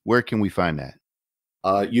England. Where can we find that?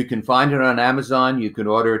 You can find it on Amazon. You can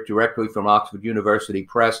order it directly from Oxford University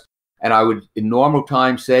Press. And I would, in normal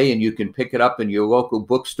times, say, and you can pick it up in your local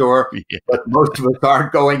bookstore, but most of us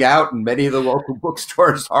aren't going out, and many of the local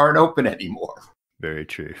bookstores aren't open anymore. Very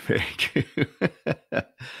true. Very true.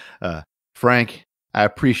 Frank, I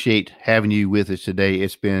appreciate having you with us today.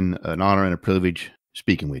 It's been an honor and a privilege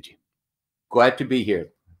speaking with you. Glad to be here.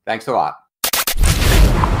 Thanks a lot.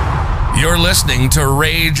 You're listening to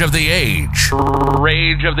Rage of the Age.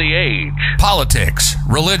 Rage of the Age. Politics,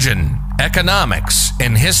 religion, economics,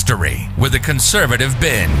 and history with a conservative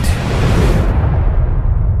bend.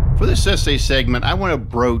 For this essay segment, I want to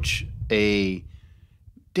broach a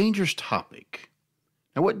dangerous topic.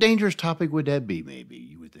 Now, what dangerous topic would that be, maybe,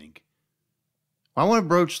 you would think? I want to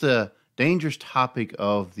broach the dangerous topic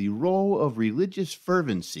of the role of religious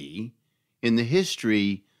fervency in the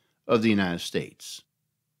history of the United States.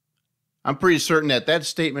 I'm pretty certain that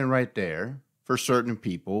statement right there, for certain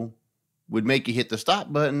people, would make you hit the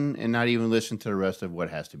stop button and not even listen to the rest of what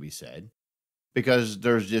has to be said, because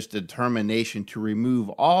there's just a determination to remove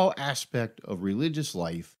all aspect of religious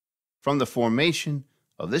life from the formation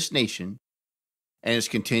of this nation and its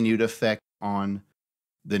continued effect on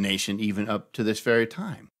the nation even up to this very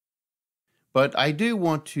time. But I do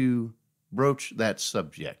want to broach that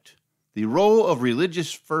subject. The role of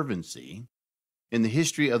religious fervency in the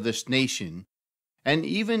history of this nation, and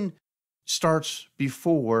even starts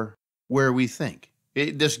before where we think.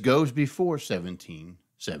 This goes before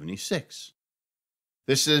 1776.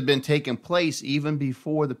 This has been taking place even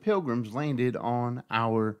before the Pilgrims landed on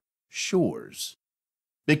our shores.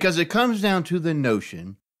 Because it comes down to the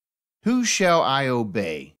notion, who shall I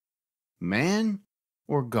obey, man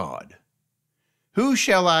or God? Who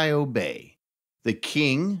shall I obey, the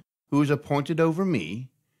king who is appointed over me,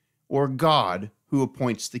 or God who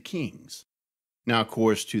appoints the kings? Now, of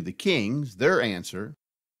course, to the kings, their answer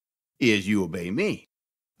is, you obey me.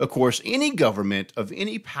 Of course, any government of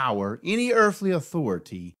any power, any earthly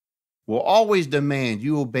authority, will always demand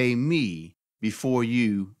you obey me before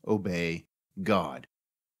you obey God.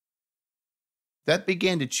 That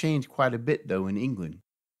began to change quite a bit, though, in England,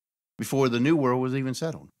 before the New World was even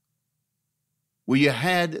settled. Where you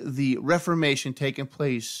had the Reformation taking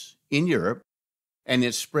place in Europe, and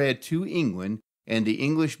it spread to England, and the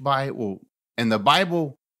English Bible, and the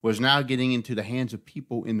Bible was now getting into the hands of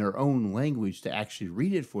people in their own language to actually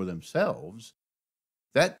read it for themselves.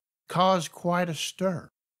 That caused quite a stir.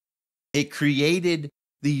 It created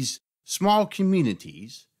these small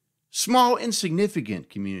communities, small insignificant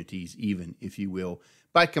communities even, if you will.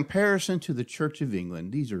 By comparison to the Church of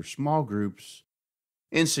England, these are small groups,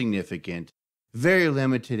 insignificant, very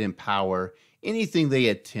limited in power. Anything they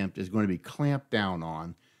attempt is going to be clamped down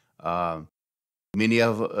on.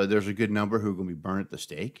 There's a good number who are going to be burned at the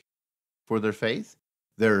stake for their faith.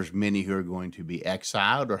 There's many who are going to be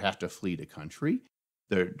exiled or have to flee the country.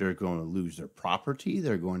 They're going to lose their property.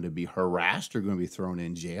 They're going to be harassed. They're going to be thrown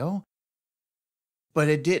in jail. But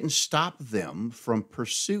it didn't stop them from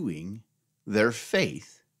pursuing their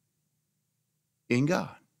faith in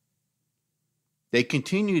God. They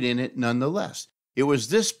continued in it nonetheless. It was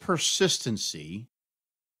this persistency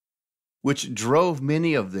which drove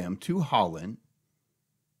many of them to Holland,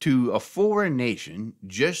 to a foreign nation,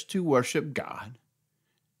 just to worship God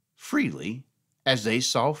freely as they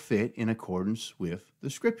saw fit in accordance with the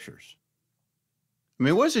scriptures. I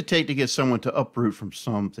mean, what does it take to get someone to uproot from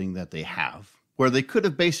something that they have, where they could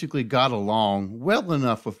have basically got along well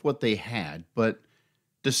enough with what they had, but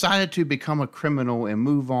decided to become a criminal and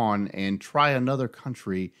move on and try another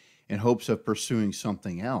country in hopes of pursuing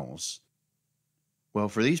something else? Well,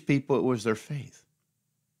 for these people, it was their faith.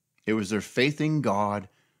 It was their faith in God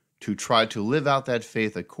to try to live out that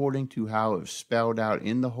faith according to how it was spelled out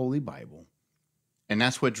in the Holy Bible. And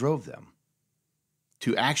that's what drove them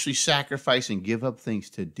to actually sacrifice and give up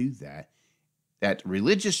things to do that. That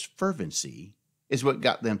religious fervency is what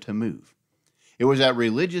got them to move. It was that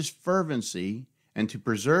religious fervency and to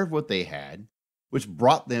preserve what they had, which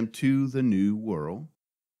brought them to the New World,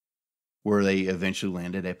 where they eventually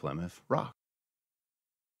landed at Plymouth Rock.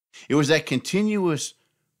 It was that continuous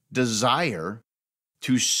desire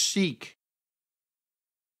to seek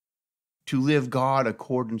to live God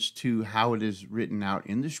accordance to how it is written out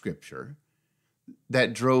in the scripture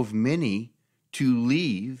that drove many to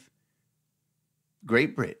leave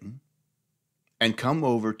Great Britain and come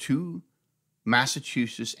over to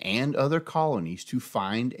Massachusetts and other colonies to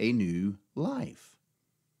find a new life.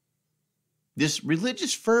 This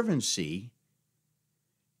religious fervency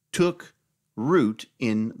took root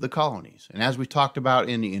in the colonies. And as we talked about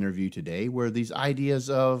in the interview today, where these ideas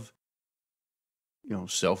of,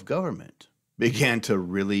 self-government began to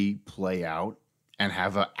really play out and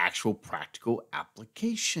have an actual practical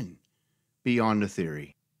application beyond the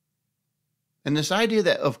theory. And this idea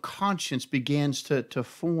that of conscience begins to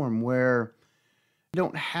form, where you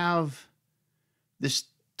don't have this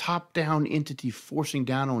top-down entity forcing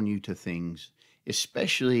down on you to things,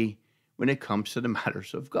 especially when it comes to the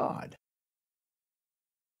matters of God.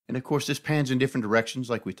 And of course, this pans in different directions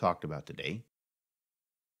like we talked about today.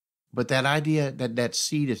 But that idea that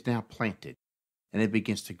seed is now planted and it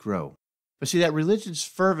begins to grow. But see, that religious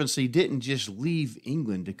fervency didn't just leave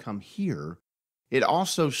England to come here. It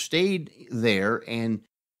also stayed there and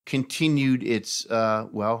continued its,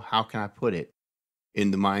 how can I put it,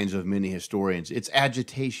 in the minds of many historians, its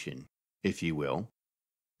agitation, if you will.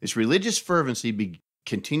 This religious fervency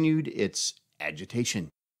continued its agitation.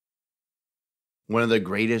 One of the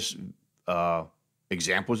greatest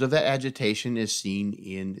examples of that agitation is seen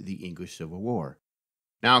in the English Civil War.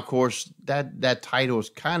 Now, of course, that title is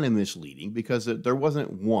kind of misleading because there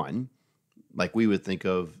wasn't one like we would think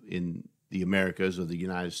of in the Americas or the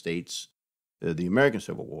United States, the American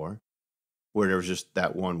Civil War, where there was just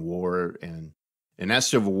that one war, and that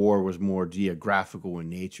Civil War was more geographical in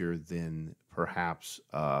nature than perhaps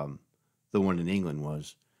the one in England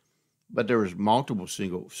was. But there was multiple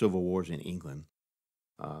civil wars in England.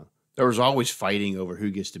 There was always fighting over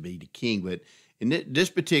who gets to be the king, but in this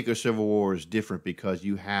particular Civil War is different because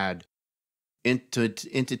you had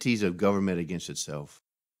entities of government against itself.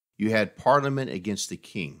 You had Parliament against the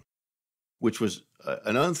king, which was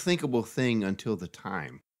an unthinkable thing until the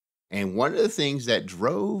time. And one of the things that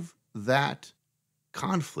drove that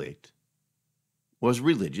conflict was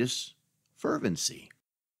religious fervency.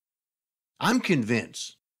 I'm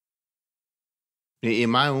convinced, in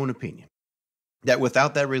my own opinion, that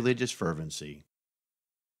without that religious fervency,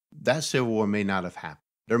 that Civil War may not have happened.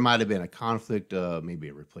 There might have been a conflict, maybe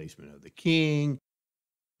a replacement of the king,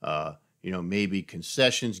 maybe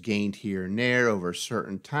concessions gained here and there over a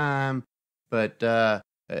certain time, but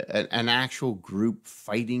an actual group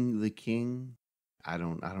fighting the king, I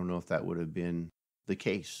don't know if that would have been the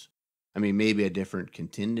case. I mean, maybe a different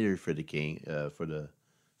contender for the king, for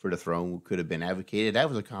the throne could have been advocated. That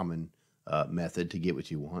was a common method to get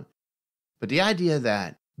what you want. But the idea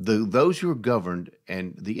that those who are governed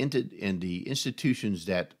and the institutions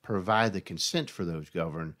that provide the consent for those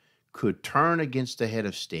governed could turn against the head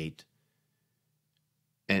of state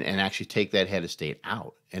and actually take that head of state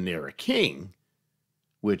out. And they're a king,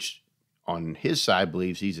 which on his side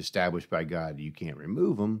believes he's established by God. You can't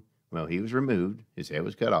remove him. Well, he was removed. His head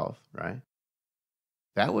was cut off, right?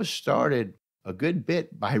 That was started a good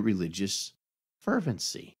bit by religious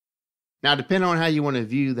fervency. Now, depending on how you want to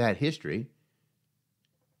view that history,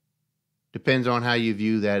 depends on how you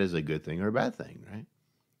view that as a good thing or a bad thing, right?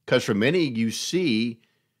 Because for many, you see,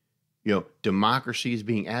 democracy is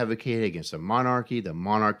being advocated against a monarchy. The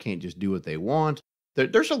monarch can't just do what they want.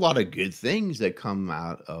 There's a lot of good things that come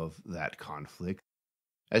out of that conflict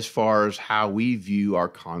as far as how we view our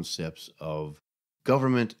concepts of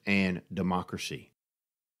government and democracy.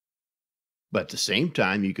 But at the same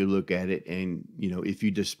time, you could look at it and, if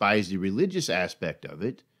you despise the religious aspect of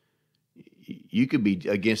it, you could be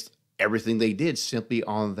against everything they did simply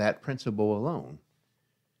on that principle alone.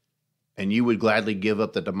 And you would gladly give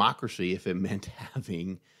up the democracy if it meant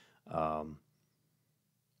having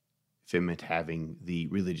the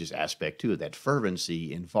religious aspect to it, that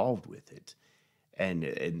fervency involved with it. And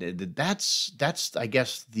that's I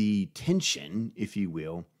guess the tension, if you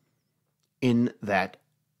will, in that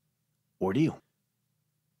ordeal.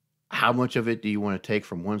 How much of it do you want to take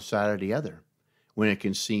from one side or the other when it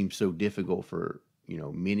can seem so difficult for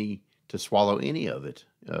many to swallow any of it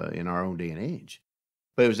in our own day and age?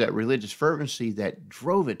 But it was that religious fervency that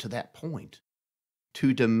drove it to that point,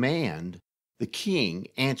 to demand the king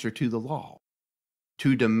answer to the law,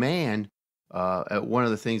 to demand one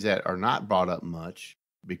of the things that are not brought up much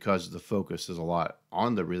because the focus is a lot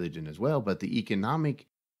on the religion as well, but the economic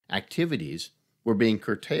activities were being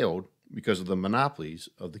curtailed because of the monopolies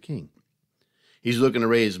of the king. He's looking to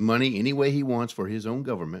raise money any way he wants for his own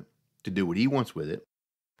government, to do what he wants with it,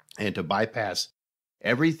 and to bypass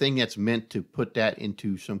everything that's meant to put that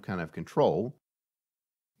into some kind of control.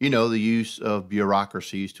 The use of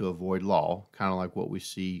bureaucracies to avoid law, kind of like what we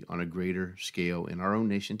see on a greater scale in our own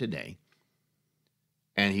nation today.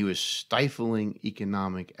 And he was stifling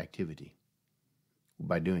economic activity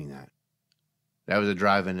by doing that. That was a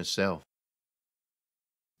drive in itself.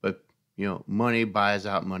 But, money buys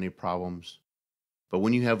out money problems. But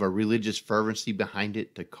when you have a religious fervency behind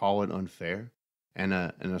it to call it unfair and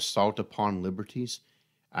an assault upon liberties,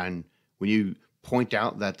 and when you point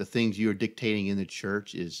out that the things you're dictating in the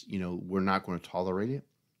church is, we're not going to tolerate it.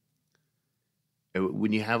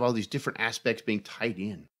 When you have all these different aspects being tied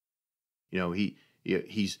in,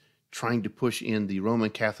 he's trying to push in the Roman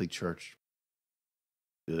Catholic Church,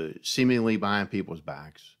 seemingly behind people's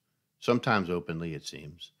backs, sometimes openly, it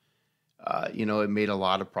seems. It made a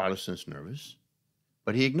lot of Protestants nervous,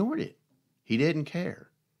 but he ignored it. He didn't care.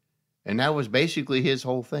 And that was basically his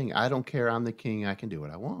whole thing. I don't care. I'm the king. I can do what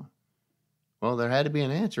I want. Well, there had to be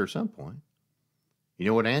an answer at some point. You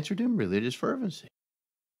know what answered him? Religious fervency.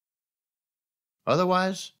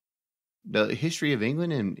 Otherwise, the history of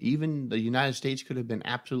England and even the United States could have been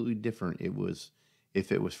absolutely different.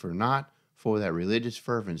 If it was not for that religious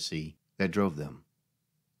fervency that drove them.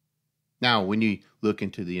 Now, when you look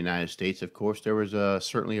into the United States, of course, there was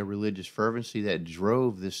certainly a religious fervency that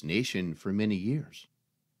drove this nation for many years.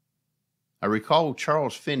 I recall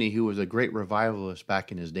Charles Finney, who was a great revivalist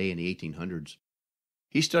back in his day in the 1800s.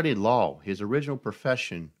 He studied law. His original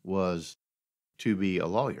profession was to be a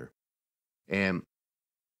lawyer. And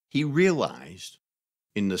he realized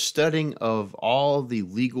in the studying of all the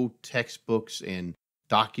legal textbooks and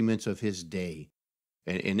documents of his day,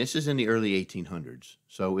 and this is in the early 1800s,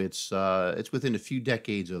 so it's within a few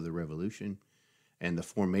decades of the Revolution and the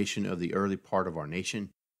formation of the early part of our nation.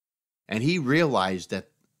 And he realized that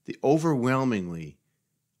overwhelmingly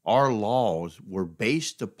our laws were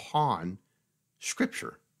based upon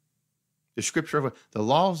Scripture. The Scripture of the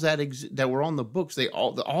laws that were on the books,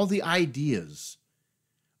 all the ideas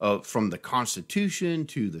from the Constitution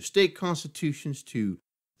to the state constitutions to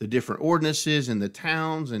the different ordinances in the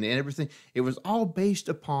towns and everything, it was all based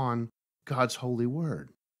upon God's holy word.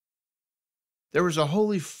 There was a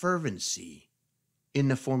holy fervency in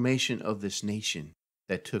the formation of this nation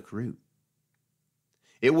that took root.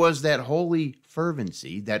 It was that holy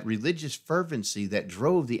fervency, that religious fervency, that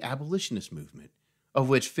drove the abolitionist movement, of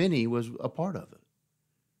which Finney was a part of it.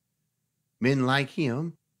 Men like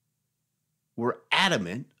him were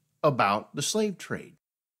adamant about the slave trade.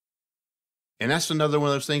 And that's another one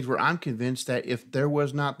of those things where I'm convinced that if there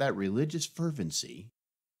was not that religious fervency,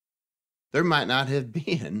 there might not have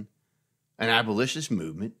been an abolitionist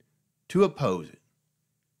movement to oppose it.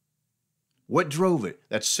 What drove it?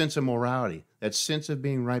 That sense of morality, that sense of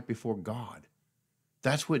being right before God.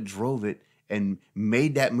 That's what drove it and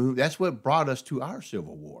made that move. That's what brought us to our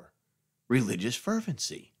Civil War. Religious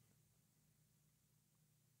fervency.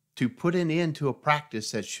 To put an end to a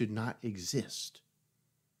practice that should not exist.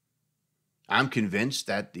 I'm convinced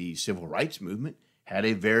that the Civil Rights Movement had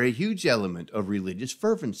a very huge element of religious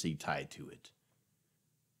fervency tied to it,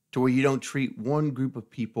 to where you don't treat one group of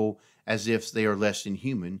people as if they are less than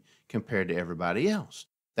human compared to everybody else.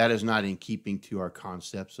 That is not in keeping to our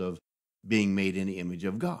concepts of being made in the image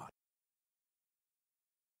of God.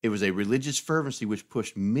 It was a religious fervency which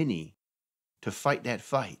pushed many to fight that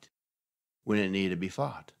fight when it needed to be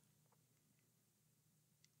fought.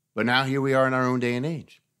 But now here we are in our own day and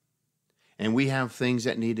age, and we have things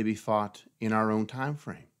that need to be fought in our own time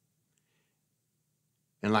frame.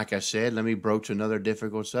 And like I said, let me broach another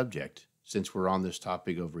difficult subject since we're on this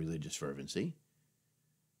topic of religious fervency.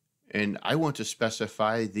 And I want to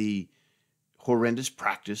specify the horrendous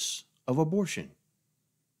practice of abortion,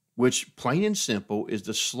 which plain and simple is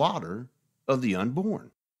the slaughter of the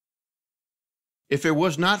unborn. If it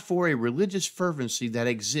was not for a religious fervency that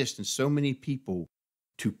exists in so many people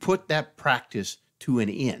to put that practice to an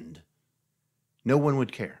end, no one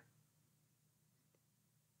would care.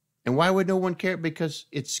 And why would no one care? Because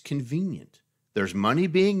it's convenient. There's money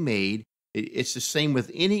being made. It's the same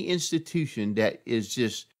with any institution that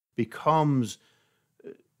becomes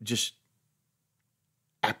just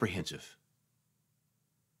apprehensive.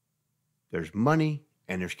 There's money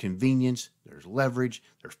and there's convenience, there's leverage,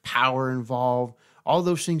 there's power involved. All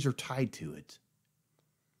those things are tied to it.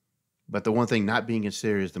 But the one thing not being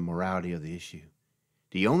considered is the morality of the issue.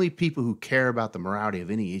 The only people who care about the morality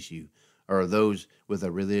of any issue are those with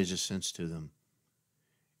a religious sense to them.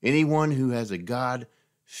 Anyone who has a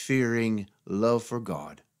God-fearing love for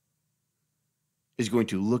God is going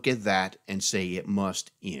to look at that and say it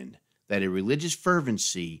must end. That a religious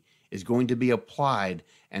fervency is going to be applied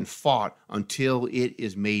and fought until it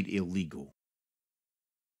is made illegal.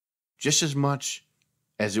 Just as much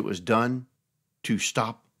as it was done to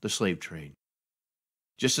stop the slave trade.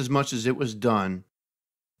 Just as much as it was done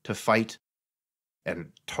to fight a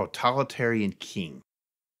totalitarian king.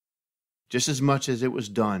 Just as much as it was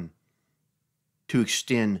done to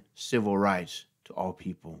extend civil rights to all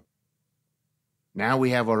people. Now we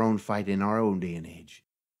have our own fight in our own day and age.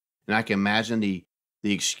 And I can imagine the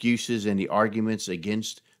excuses and the arguments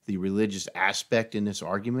against the religious aspect in this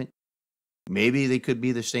argument. Maybe they could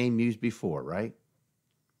be the same used before, right?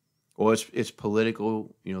 Or it's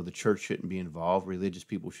political, the church shouldn't be involved, religious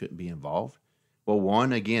people shouldn't be involved. Well,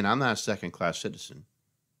 one, again, I'm not a second-class citizen,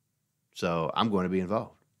 so I'm going to be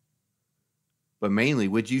involved. But mainly,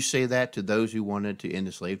 would you say that to those who wanted to end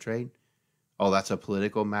the slave trade? Oh, that's a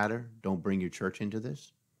political matter. Don't bring your church into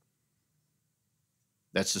this.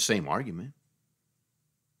 That's the same argument,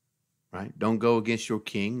 right? Don't go against your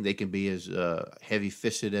king. They can be as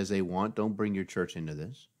heavy-fisted as they want. Don't bring your church into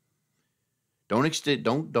this.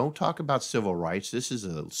 Don't talk about civil rights. This is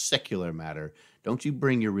a secular matter. Don't you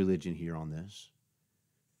bring your religion here on this.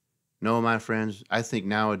 No, my friends, I think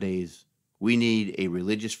nowadays we need a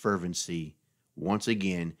religious fervency once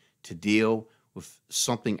again to deal with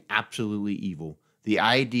something absolutely evil. The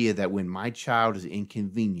idea that when my child is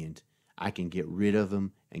inconvenient, I can get rid of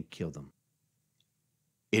them and kill them.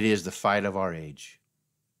 It is the fight of our age.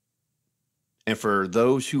 And for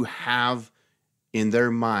those who have in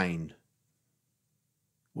their mind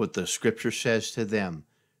what the scripture says to them.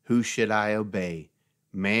 Who should I obey,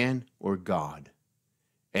 man or God?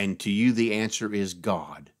 And to you the answer is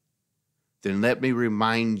God. Then let me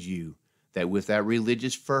remind you that with that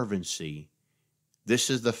religious fervency, this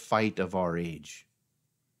is the fight of our age.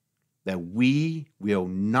 That we will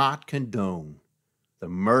not condone the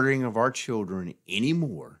murdering of our children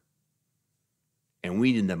anymore. And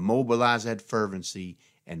we need to mobilize that fervency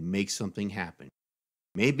and make something happen.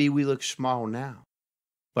 Maybe we look small now,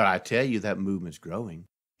 but I tell you that movement's growing.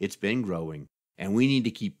 It's been growing, and we need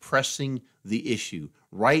to keep pressing the issue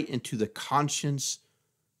right into the conscience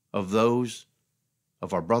of those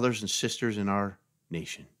of our brothers and sisters in our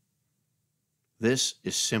nation. This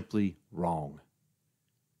is simply wrong,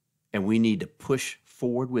 and we need to push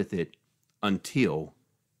forward with it until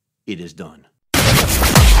it is done.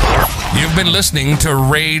 You've been listening to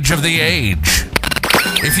Rage of the Age.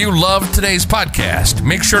 If you loved today's podcast,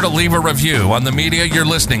 make sure to leave a review on the media you're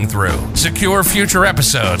listening through. Secure future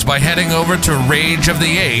episodes by heading over to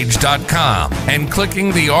rageoftheage.com and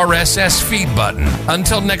clicking the RSS feed button.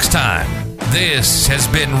 Until next time, this has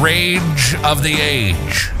been Rage of the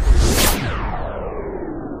Age.